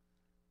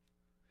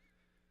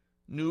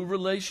 new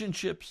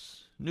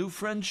relationships, new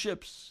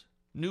friendships,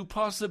 new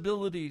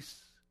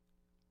possibilities.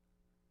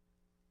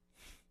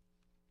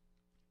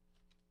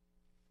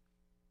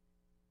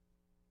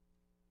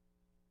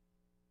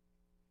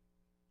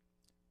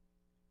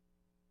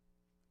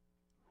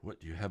 What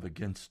do you have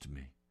against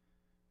me,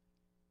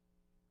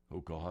 O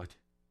God?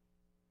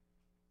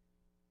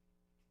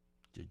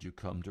 Did you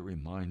come to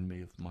remind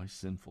me of my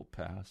sinful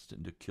past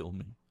and to kill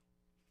me?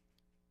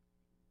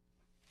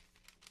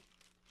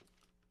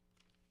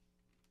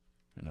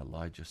 And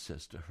Elijah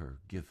says to her,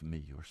 give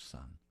me your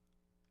son.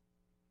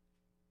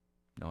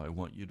 Now I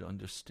want you to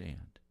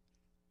understand.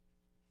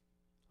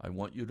 I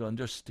want you to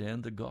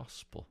understand the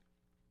gospel.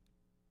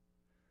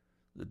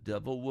 the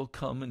devil will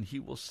come and he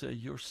will say,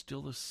 you're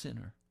still a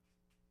sinner.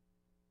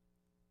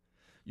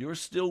 You're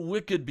still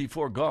wicked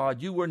before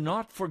God. You were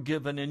not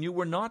forgiven and you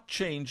were not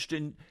changed.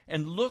 And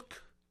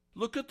look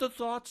at the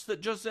thoughts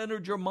that just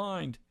entered your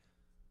mind.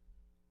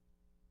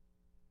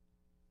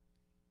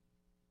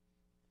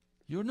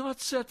 You're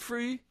not set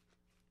free.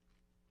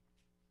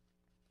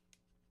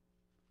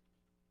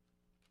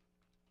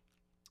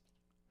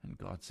 And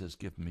God says,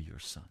 give me your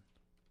son.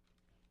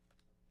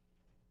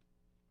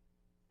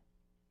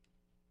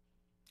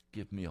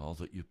 Give me all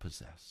that you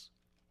possess.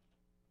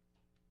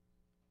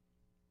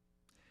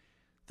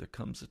 There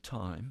comes a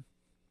time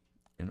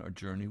in our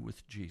journey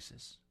with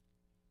Jesus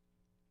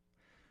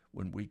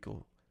when we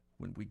go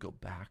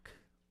back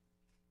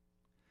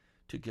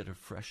to get a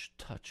fresh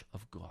touch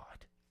of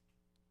God.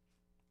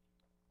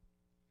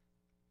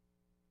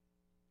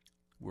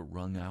 We're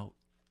wrung out.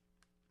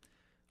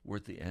 We're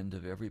at the end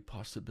of every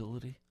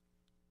possibility.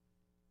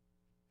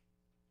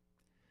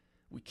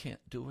 We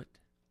can't do it.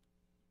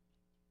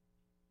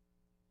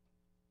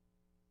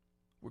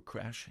 We're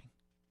crashing.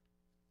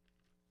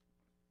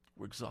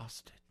 We're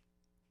exhausted.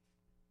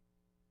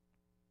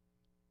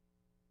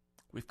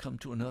 We've come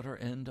to an utter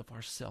end of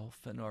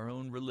ourself and our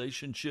own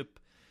relationship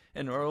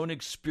and our own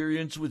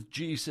experience with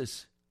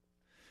Jesus.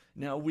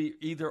 Now we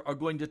either are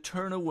going to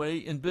turn away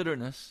in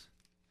bitterness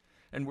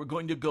and we're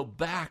going to go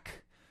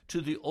back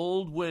to the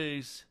old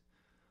ways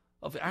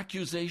of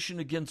accusation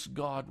against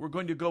God. We're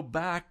going to go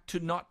back to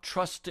not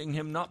trusting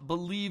Him, not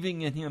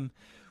believing in Him.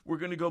 We're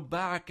going to go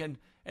back and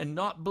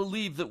not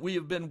believe that we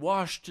have been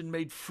washed and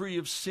made free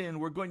of sin.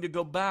 We're going to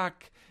go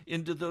back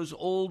into those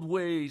old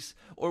ways,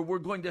 or we're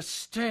going to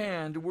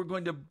stand, we're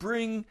going to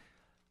bring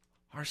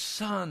our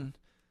son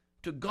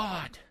to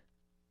God.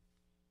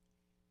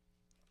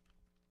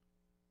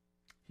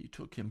 He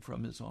took him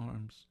from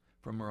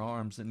her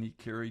arms, and he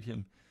carried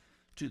him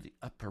to the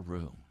upper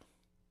room.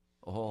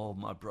 Oh,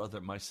 my brother,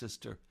 my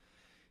sister,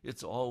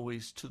 it's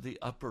always to the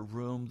upper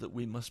room that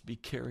we must be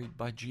carried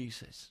by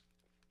Jesus.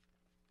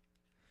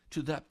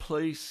 To that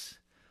place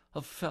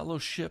of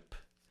fellowship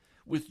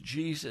with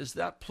Jesus,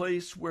 that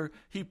place where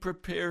He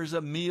prepares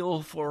a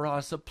meal for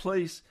us, a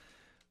place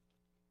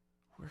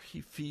where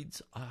He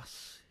feeds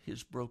us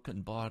His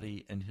broken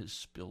body and His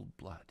spilled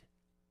blood.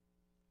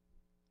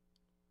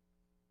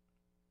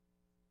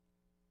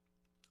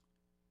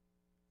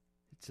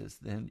 It says,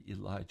 then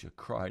Elijah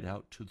cried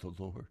out to the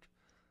Lord,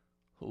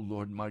 O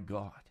Lord my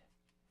God,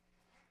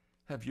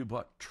 have you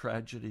brought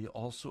tragedy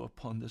also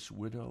upon this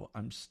widow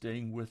I'm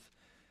staying with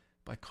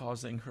by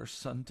causing her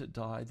son to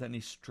die? Then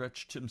he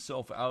stretched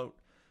himself out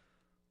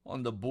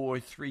on the boy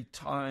 3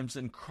 times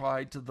and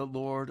cried to the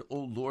Lord, O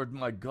Lord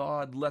my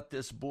God, let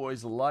this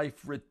boy's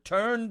life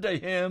return to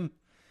him.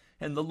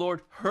 And the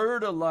Lord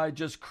heard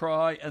Elijah's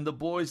cry, and the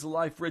boy's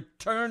life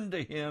returned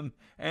to him,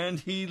 and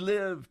he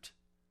lived.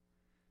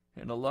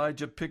 And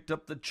Elijah picked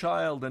up the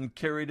child and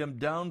carried him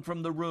down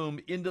from the room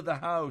into the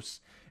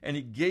house, and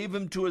he gave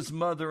him to his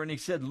mother, and he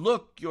said,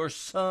 look, your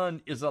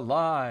son is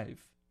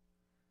alive.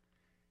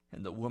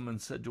 And the woman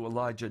said to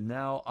Elijah,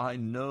 now I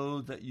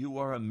know that you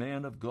are a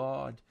man of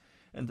God,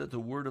 and that the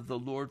word of the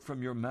Lord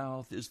from your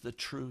mouth is the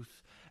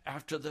truth.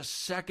 After the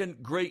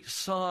second great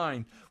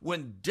sign,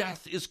 when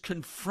death is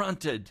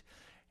confronted,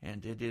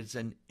 and it is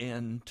an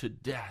end to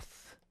death.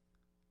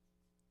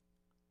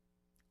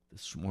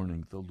 This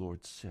morning the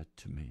Lord said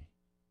to me,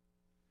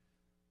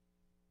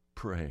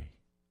 pray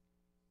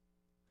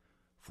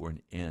for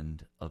an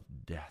end of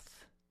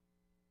death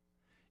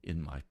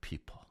in my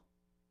people.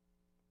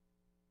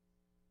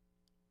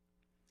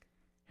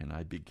 And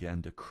I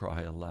began to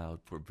cry aloud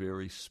for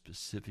very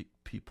specific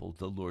people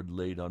the Lord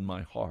laid on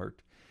my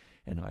heart,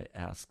 and I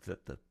asked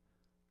that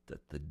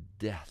the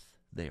death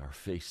they are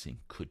facing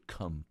could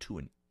come to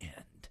an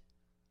end.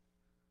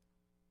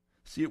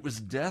 See, it was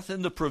death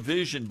and the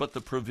provision, but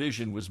the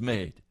provision was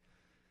made.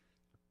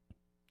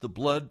 The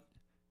blood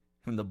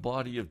and the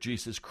body of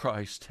Jesus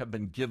Christ have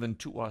been given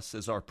to us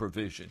as our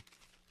provision.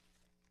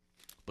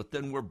 But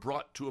then we're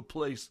brought to a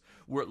place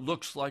where it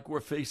looks like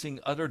we're facing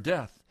utter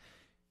death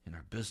in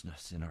our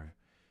business,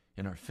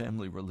 in our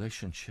family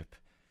relationship,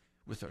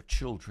 with our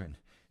children.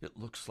 It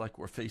looks like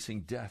we're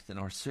facing death in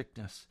our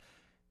sickness.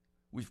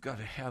 We've got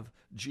to have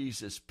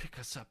Jesus pick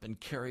us up and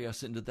carry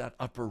us into that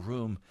upper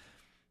room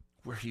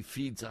where He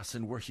feeds us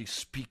and where He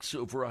speaks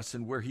over us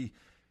and where He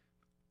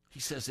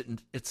says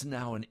it's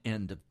now an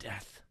end of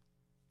death.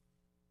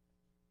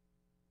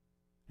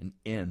 An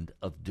end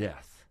of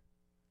death.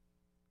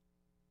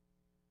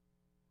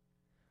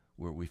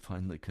 Where we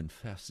finally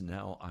confess,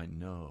 now I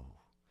know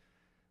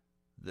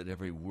that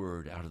every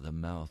word out of the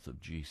mouth of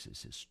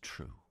Jesus is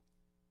true.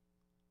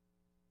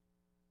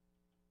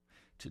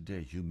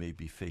 Today you may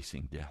be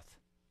facing death.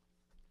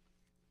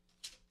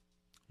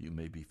 You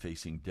may be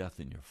facing death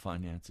in your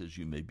finances.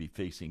 You may be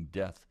facing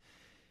death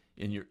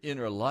in your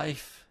inner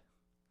life.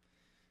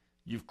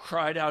 You've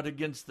cried out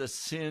against the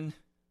sin.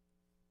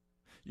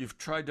 You've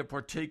tried to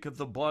partake of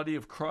the body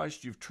of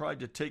Christ. You've tried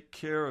to take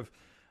care of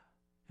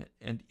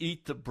and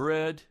eat the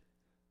bread.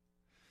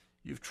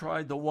 You've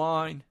tried the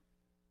wine.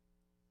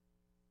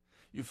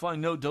 You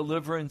find no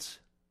deliverance.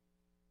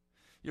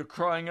 You're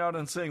crying out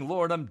and saying,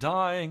 Lord, I'm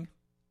dying.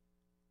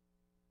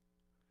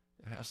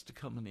 There has to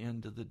come an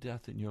end to the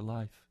death in your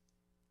life.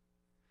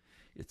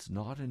 It's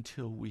not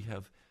until we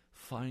have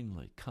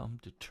finally come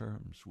to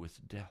terms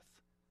with death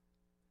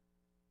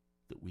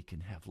that we can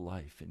have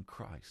life in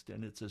Christ,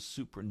 and it's a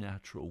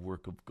supernatural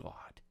work of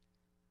God.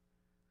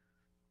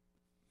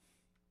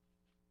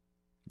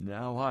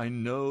 Now I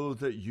know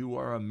that you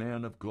are a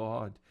man of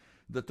God,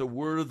 that the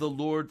word of the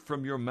Lord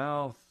from your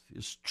mouth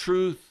is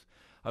truth.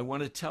 I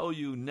want to tell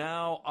you,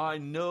 now I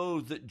know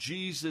that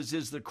Jesus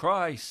is the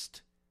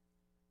Christ,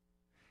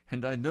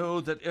 and I know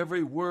that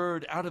every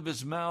word out of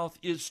his mouth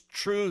is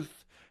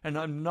truth, and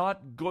I'm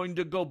not going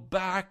to go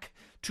back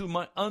to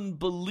my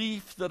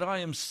unbelief that I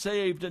am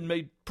saved and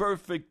made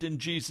perfect in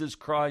Jesus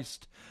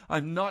Christ.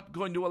 I'm not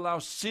going to allow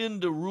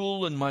sin to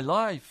rule in my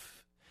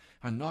life.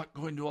 I'm not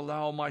going to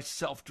allow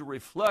myself to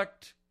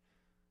reflect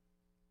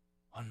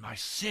on my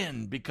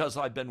sin, because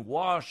I've been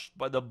washed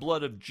by the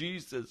blood of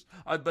Jesus.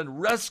 I've been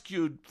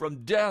rescued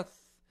from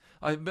death.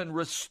 I've been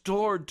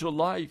restored to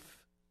life.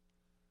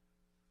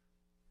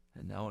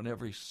 And now in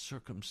every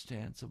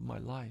circumstance of my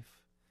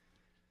life,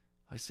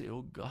 I say,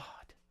 oh God,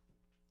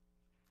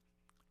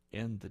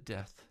 end the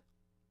death.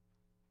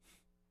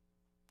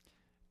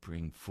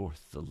 Bring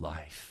forth the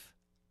life.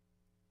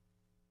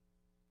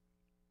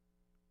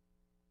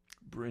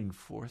 Bring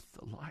forth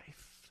the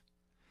life.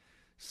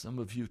 Some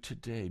of you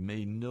today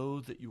may know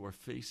that you are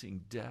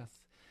facing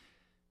death,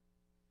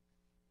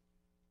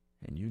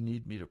 and you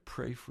need me to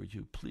pray for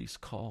you. Please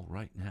call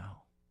right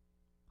now.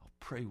 I'll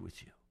pray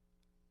with you.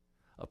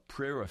 A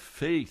prayer of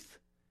faith.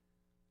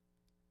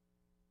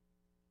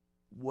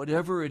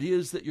 Whatever it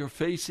is that you're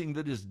facing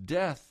that is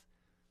death,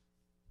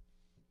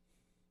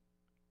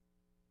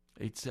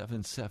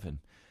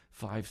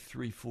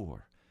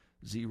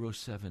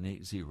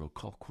 877-534-0780.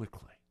 Call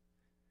quickly.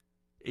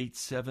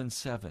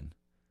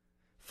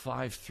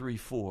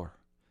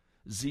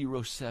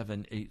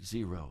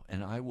 877-534-0780,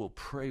 and I will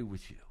pray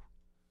with you.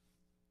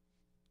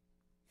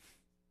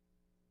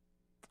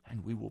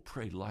 And we will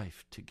pray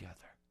life together.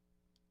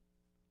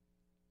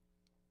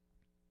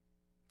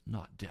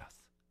 Not death.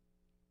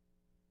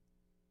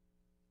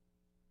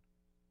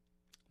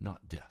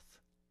 Not death.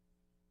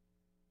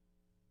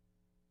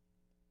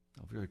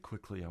 Now, very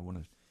quickly, I want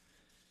to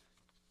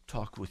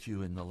talk with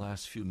you in the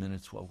last few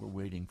minutes while we're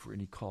waiting for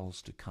any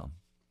calls to come.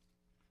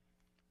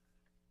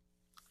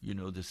 You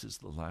know, this is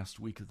the last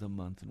week of the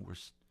month, and we're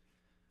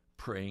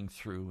praying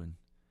through and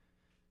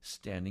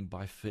standing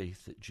by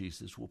faith that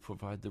Jesus will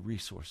provide the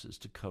resources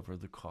to cover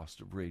the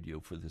cost of radio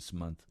for this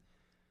month.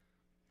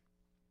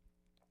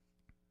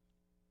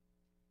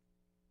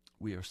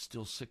 We are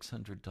still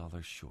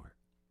 $600 short.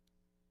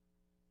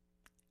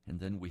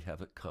 And then we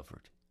have it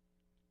covered.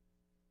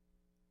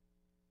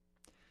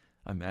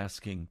 I'm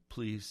asking,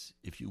 please,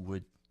 if you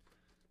would,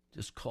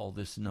 just call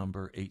this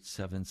number,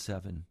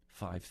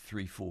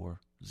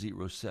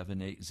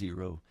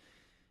 877-534-0780,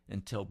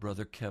 and tell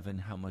Brother Kevin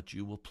how much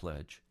you will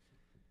pledge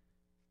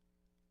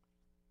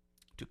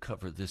to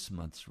cover this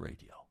month's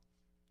radio.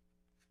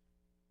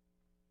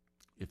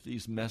 If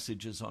these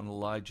messages on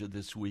Elijah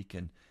this week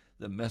and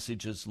the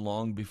messages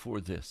long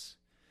before this,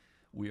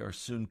 we are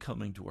soon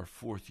coming to our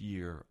 4th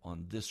year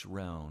on this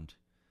round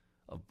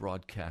of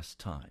broadcast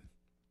time.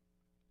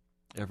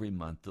 Every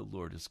month the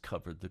Lord has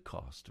covered the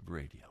cost of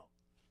radio.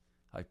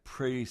 I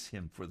praise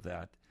him for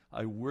that.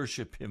 I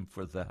worship him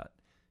for that.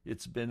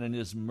 It's been in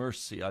his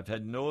mercy. I've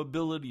had no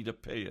ability to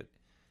pay it.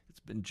 It's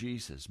been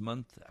Jesus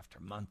month after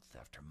month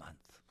after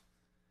month.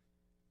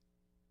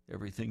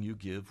 Everything you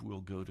give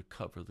will go to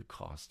cover the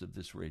cost of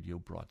this radio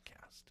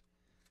broadcast.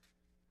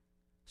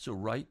 So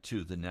write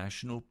to the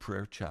National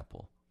Prayer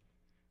Chapel,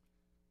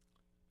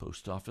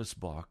 Post Office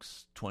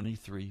Box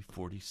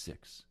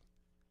 2346,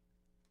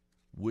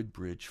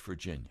 Woodbridge,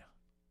 Virginia,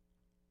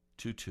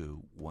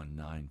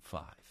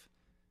 22195.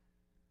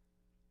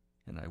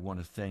 And I want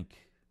to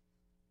thank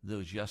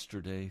those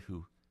yesterday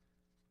who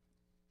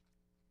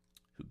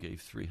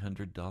gave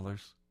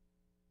 $300.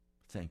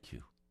 Thank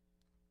you.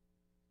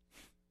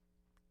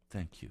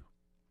 Thank you.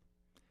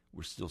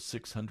 We're still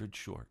 600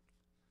 short.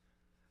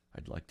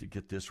 I'd like to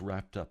get this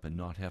wrapped up and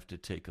not have to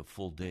take a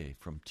full day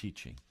from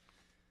teaching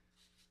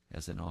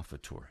as an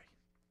offertory.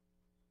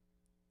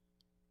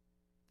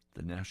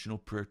 The National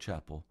Prayer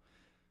Chapel,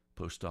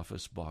 Post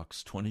Office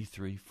Box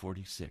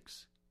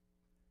 2346,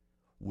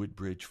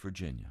 Woodbridge,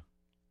 Virginia,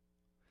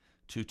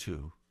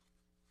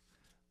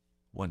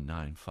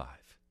 22195.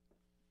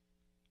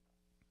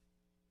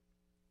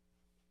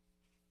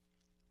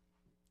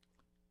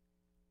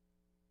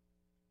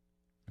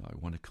 Now I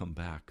want to come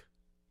back.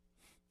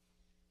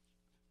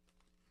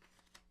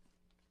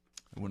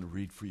 I want to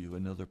read for you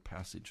another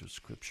passage of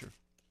Scripture.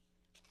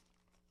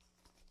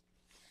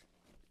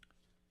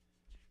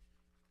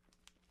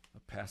 A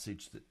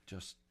passage that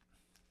just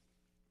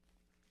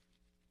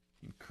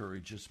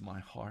encourages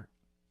my heart.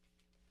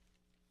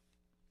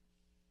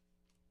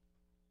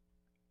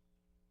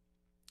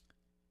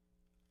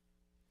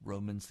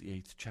 Romans, the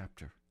 8th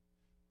chapter.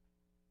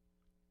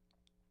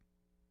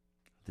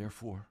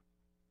 Therefore.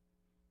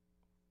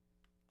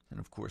 And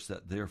of course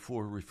that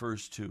therefore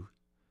refers to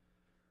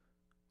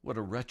what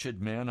a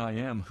wretched man I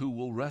am. Who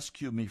will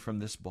rescue me from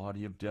this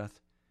body of death?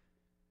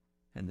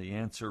 And the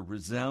answer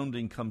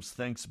resounding comes,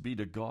 thanks be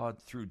to God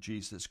through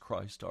Jesus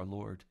Christ our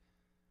Lord.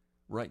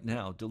 Right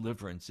now,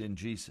 deliverance in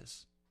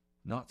Jesus.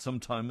 Not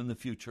sometime in the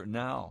future,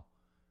 now.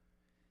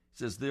 It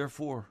says,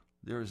 therefore,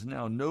 there is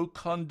now no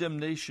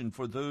condemnation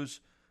for those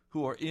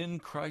who are in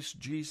Christ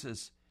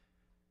Jesus,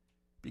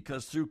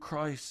 because through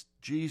Christ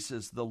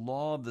Jesus, the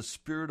law of the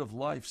Spirit of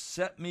life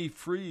set me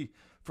free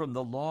from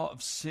the law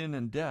of sin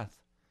and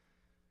death.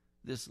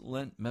 This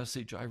Lent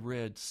message I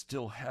read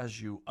still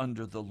has you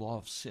under the law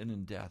of sin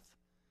and death.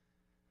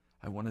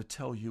 I want to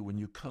tell you, when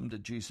you come to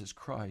Jesus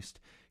Christ,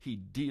 He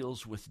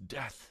deals with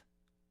death.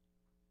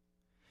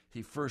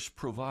 He first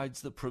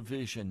provides the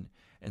provision,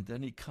 and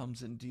then He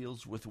comes and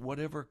deals with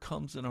whatever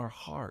comes in our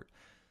heart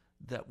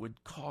that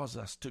would cause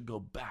us to go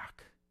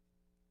back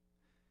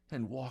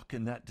and walk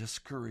in that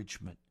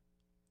discouragement.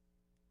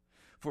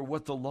 For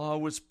what the law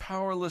was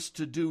powerless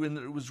to do, in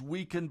that it was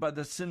weakened by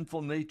the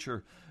sinful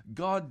nature,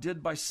 God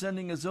did by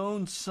sending His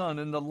own Son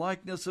in the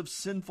likeness of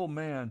sinful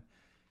man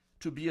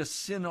to be a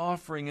sin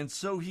offering, and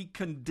so He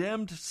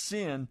condemned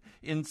sin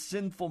in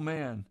sinful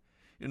man,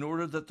 in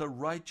order that the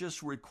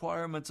righteous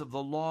requirements of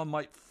the law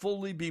might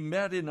fully be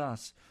met in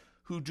us,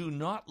 who do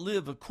not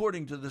live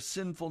according to the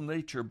sinful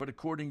nature, but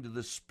according to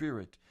the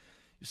Spirit.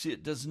 You see,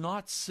 it does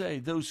not say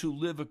those who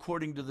live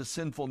according to the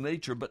sinful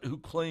nature, but who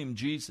claim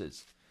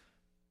Jesus.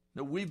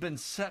 No, we've been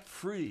set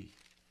free.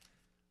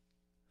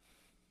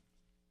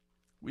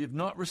 We have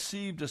not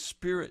received a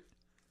spirit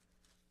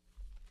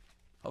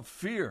of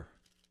fear.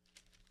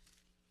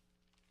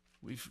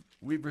 We've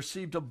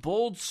received a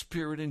bold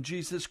spirit in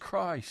Jesus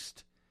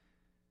Christ.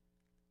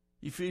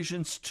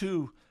 Ephesians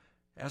 2,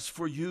 as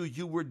for you,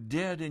 you were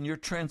dead in your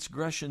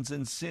transgressions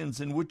and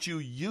sins, in which you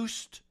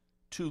used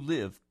to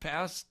live,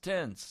 past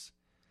tense,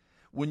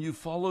 when you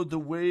followed the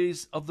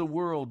ways of the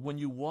world, when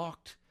you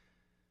walked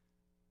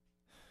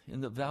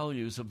in the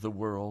values of the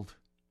world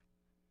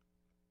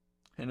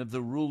and of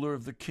the ruler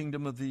of the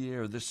kingdom of the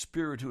air, the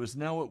Spirit who is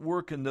now at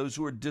work in those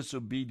who are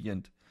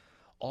disobedient.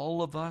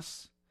 All of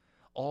us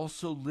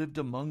also lived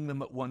among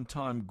them at one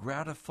time,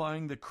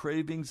 gratifying the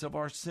cravings of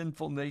our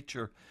sinful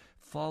nature,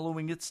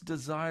 following its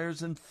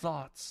desires and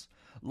thoughts.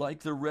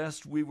 Like the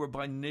rest, we were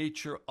by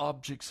nature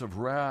objects of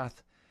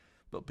wrath,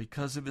 but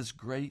because of His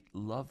great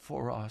love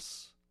for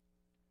us,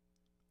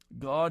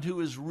 God, who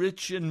is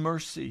rich in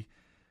mercy,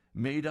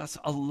 made us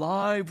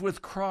alive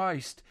with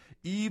Christ,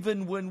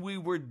 even when we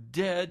were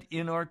dead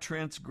in our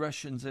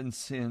transgressions and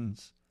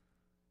sins.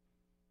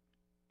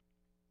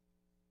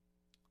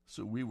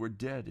 So we were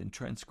dead in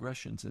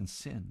transgressions and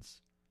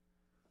sins.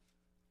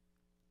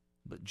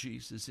 But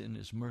Jesus, in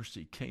His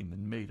mercy, came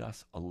and made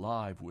us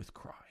alive with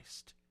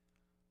Christ.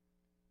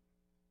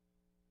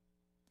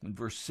 In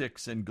verse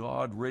 6, and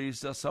God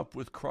raised us up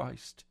with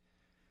Christ,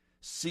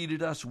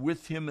 seated us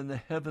with Him in the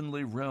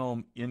heavenly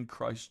realm in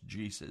Christ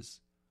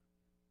Jesus.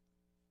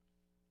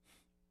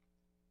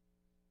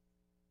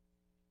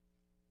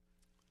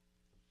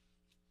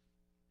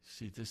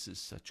 See, this is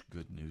such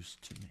good news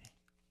to me.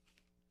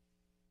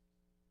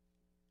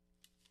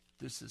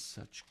 This is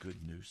such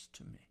good news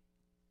to me.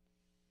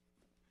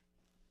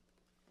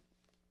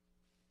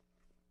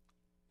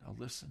 Now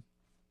listen.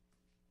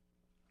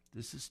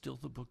 This is still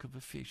the book of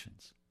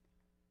Ephesians.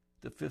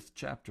 The 5th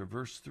chapter,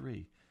 verse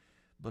 3.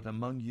 But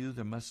among you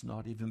there must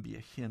not even be a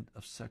hint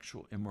of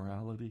sexual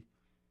immorality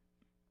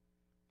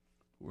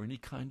or any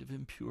kind of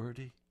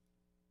impurity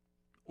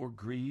or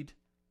greed,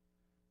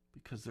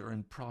 because they're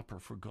improper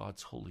for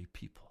God's holy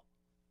people.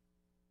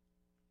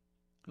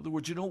 In other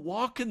words, you don't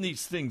walk in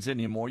these things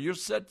anymore. You're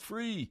set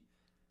free.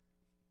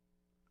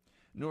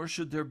 Nor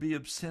should there be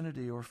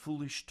obscenity or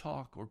foolish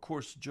talk or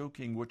coarse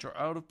joking, which are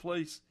out of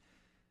place,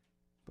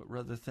 but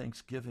rather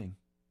thanksgiving.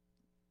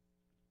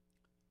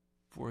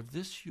 For of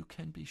this you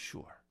can be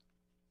sure.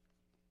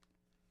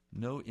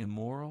 No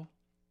immoral,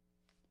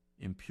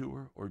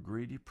 impure, or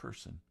greedy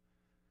person,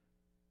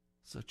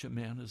 such a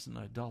man as an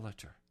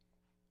idolater,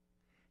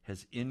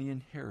 has any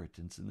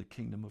inheritance in the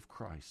kingdom of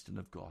Christ and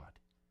of God.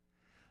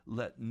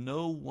 Let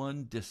no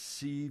one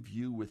deceive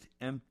you with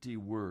empty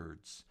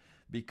words.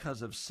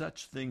 Because of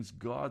such things,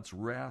 God's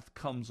wrath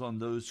comes on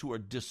those who are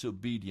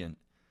disobedient.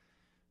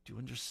 Do you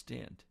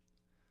understand?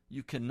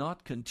 You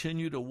cannot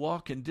continue to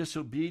walk in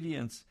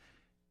disobedience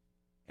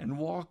and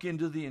walk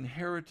into the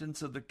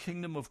inheritance of the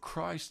kingdom of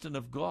Christ and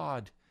of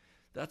God.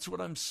 That's what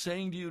I'm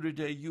saying to you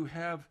today. You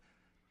have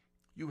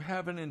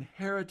an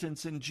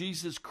inheritance in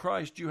Jesus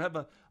Christ. You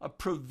have a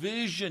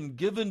provision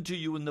given to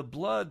you in the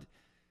blood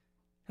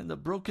and the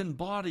broken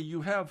body.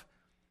 You have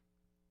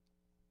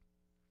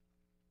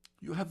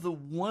the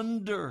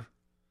wonder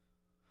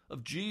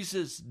of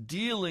Jesus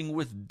dealing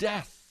with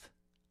death,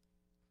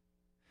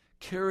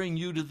 carrying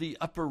you to the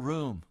upper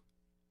room,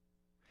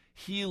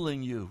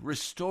 healing you,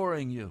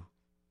 restoring you.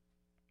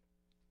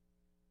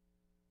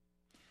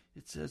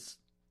 It says,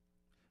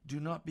 do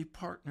not be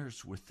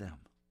partners with them.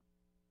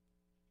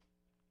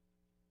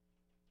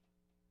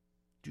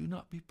 Do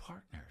not be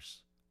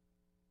partners.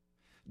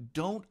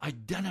 Don't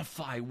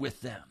identify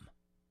with them.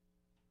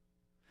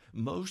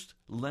 Most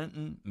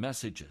Lenten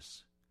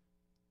messages.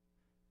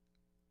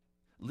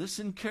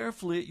 Listen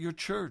carefully at your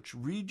church.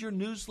 Read your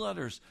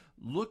newsletters.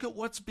 Look at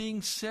what's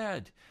being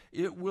said.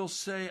 It will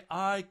say,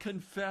 I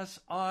confess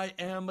I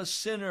am a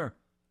sinner.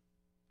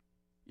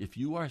 If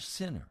you are a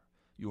sinner,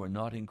 you are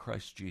not in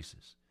Christ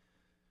Jesus.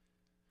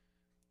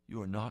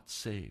 You are not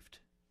saved.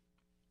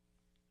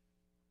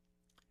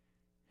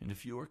 And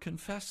if you are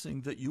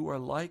confessing that you are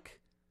like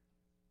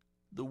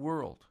the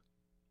world,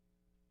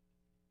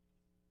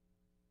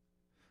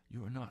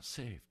 you are not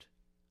saved.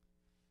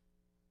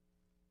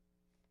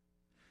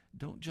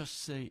 Don't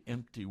just say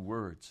empty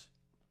words.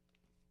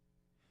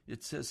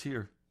 It says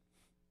here,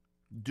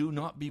 do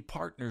not be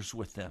partners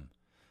with them.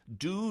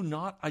 Do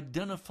not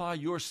identify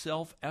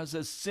yourself as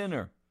a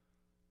sinner.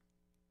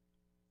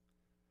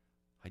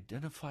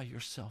 Identify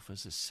yourself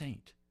as a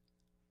saint,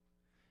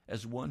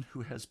 as one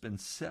who has been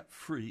set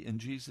free in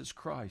Jesus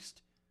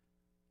Christ,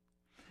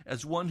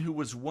 as one who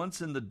was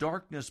once in the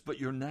darkness, but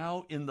you're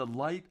now in the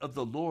light of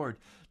the Lord.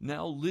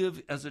 Now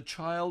live as a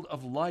child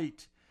of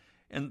light,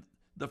 and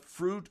the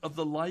fruit of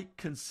the light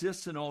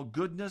consists in all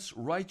goodness,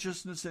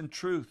 righteousness, and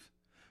truth.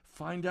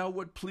 Find out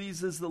what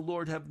pleases the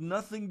Lord. Have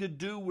nothing to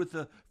do with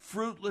the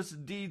fruitless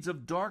deeds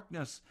of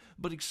darkness,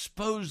 but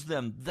expose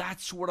them.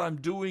 That's what I'm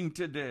doing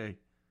today.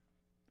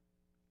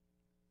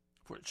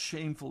 For it's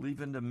shameful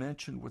even to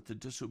mention what the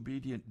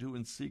disobedient do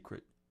in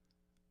secret.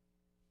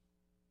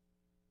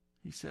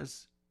 He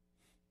says,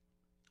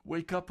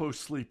 wake up, O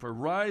sleeper,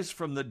 rise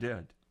from the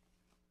dead,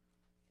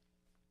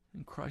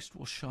 and Christ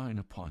will shine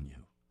upon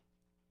you.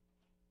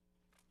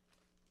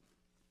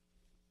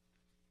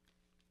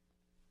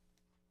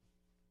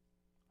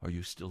 Are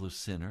you still a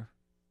sinner,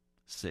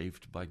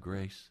 saved by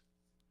grace?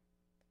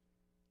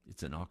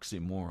 It's an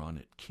oxymoron.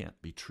 It can't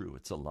be true.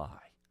 It's a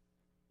lie.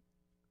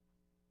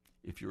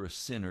 If you're a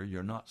sinner,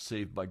 you're not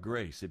saved by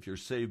grace. If you're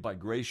saved by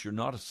grace, you're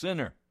not a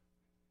sinner.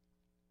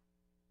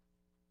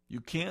 You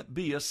can't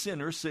be a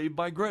sinner saved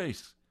by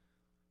grace.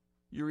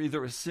 You're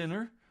either a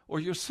sinner or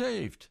you're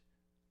saved.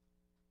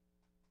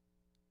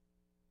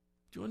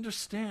 Do you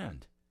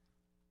understand?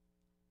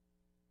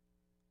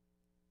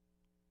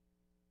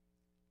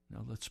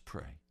 Now let's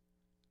pray.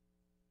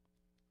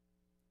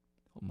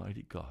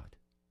 Almighty God,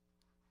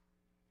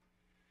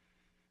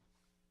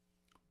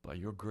 by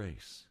your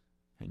grace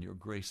and your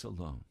grace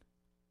alone,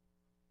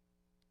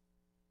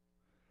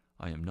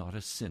 I am not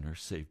a sinner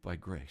saved by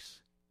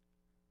grace.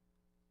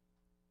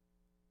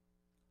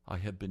 I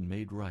have been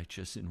made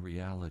righteous in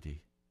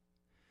reality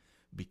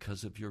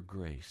because of your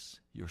grace,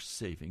 your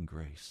saving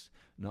grace,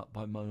 not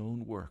by my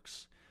own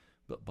works,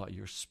 but by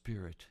your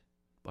Spirit,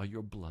 by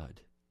your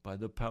blood, by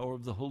the power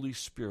of the Holy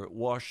Spirit,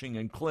 washing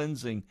and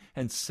cleansing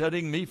and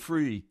setting me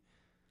free.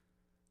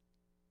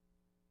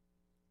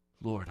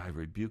 Lord, I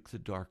rebuke the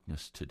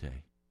darkness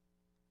today.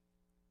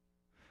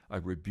 I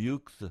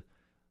rebuke the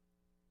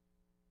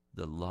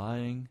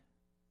lying,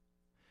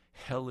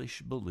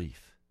 hellish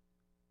belief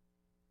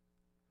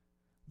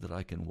that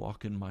I can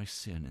walk in my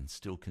sin and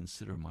still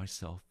consider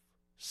myself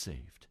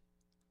saved.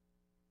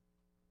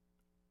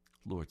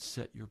 Lord,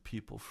 set your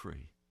people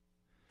free.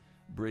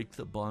 Break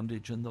the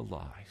bondage and the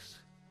lies.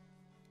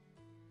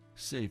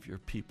 Save your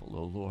people,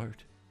 O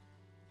Lord.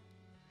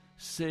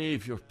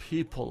 Save your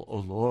people, O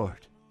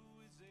Lord.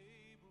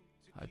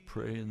 I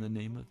pray in the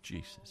name of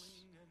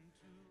Jesus.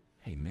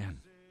 Amen.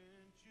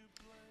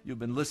 You've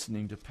been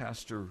listening to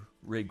Pastor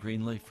Ray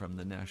Greenley from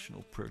the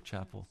National Prayer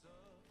Chapel.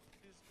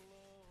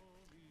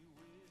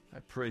 I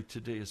pray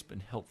today has been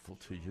helpful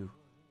to you.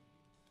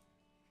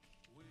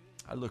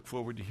 I look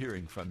forward to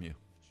hearing from you.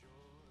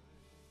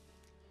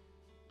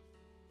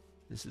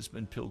 This has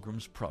been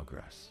Pilgrim's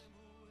Progress.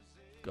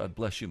 God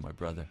bless you, my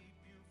brother,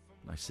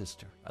 my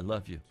sister. I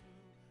love you.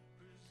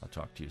 I'll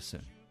talk to you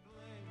soon.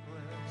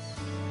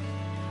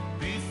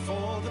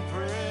 Before the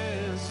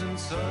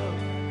presence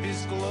of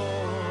His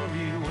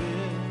glory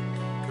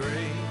with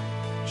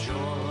great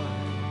joy.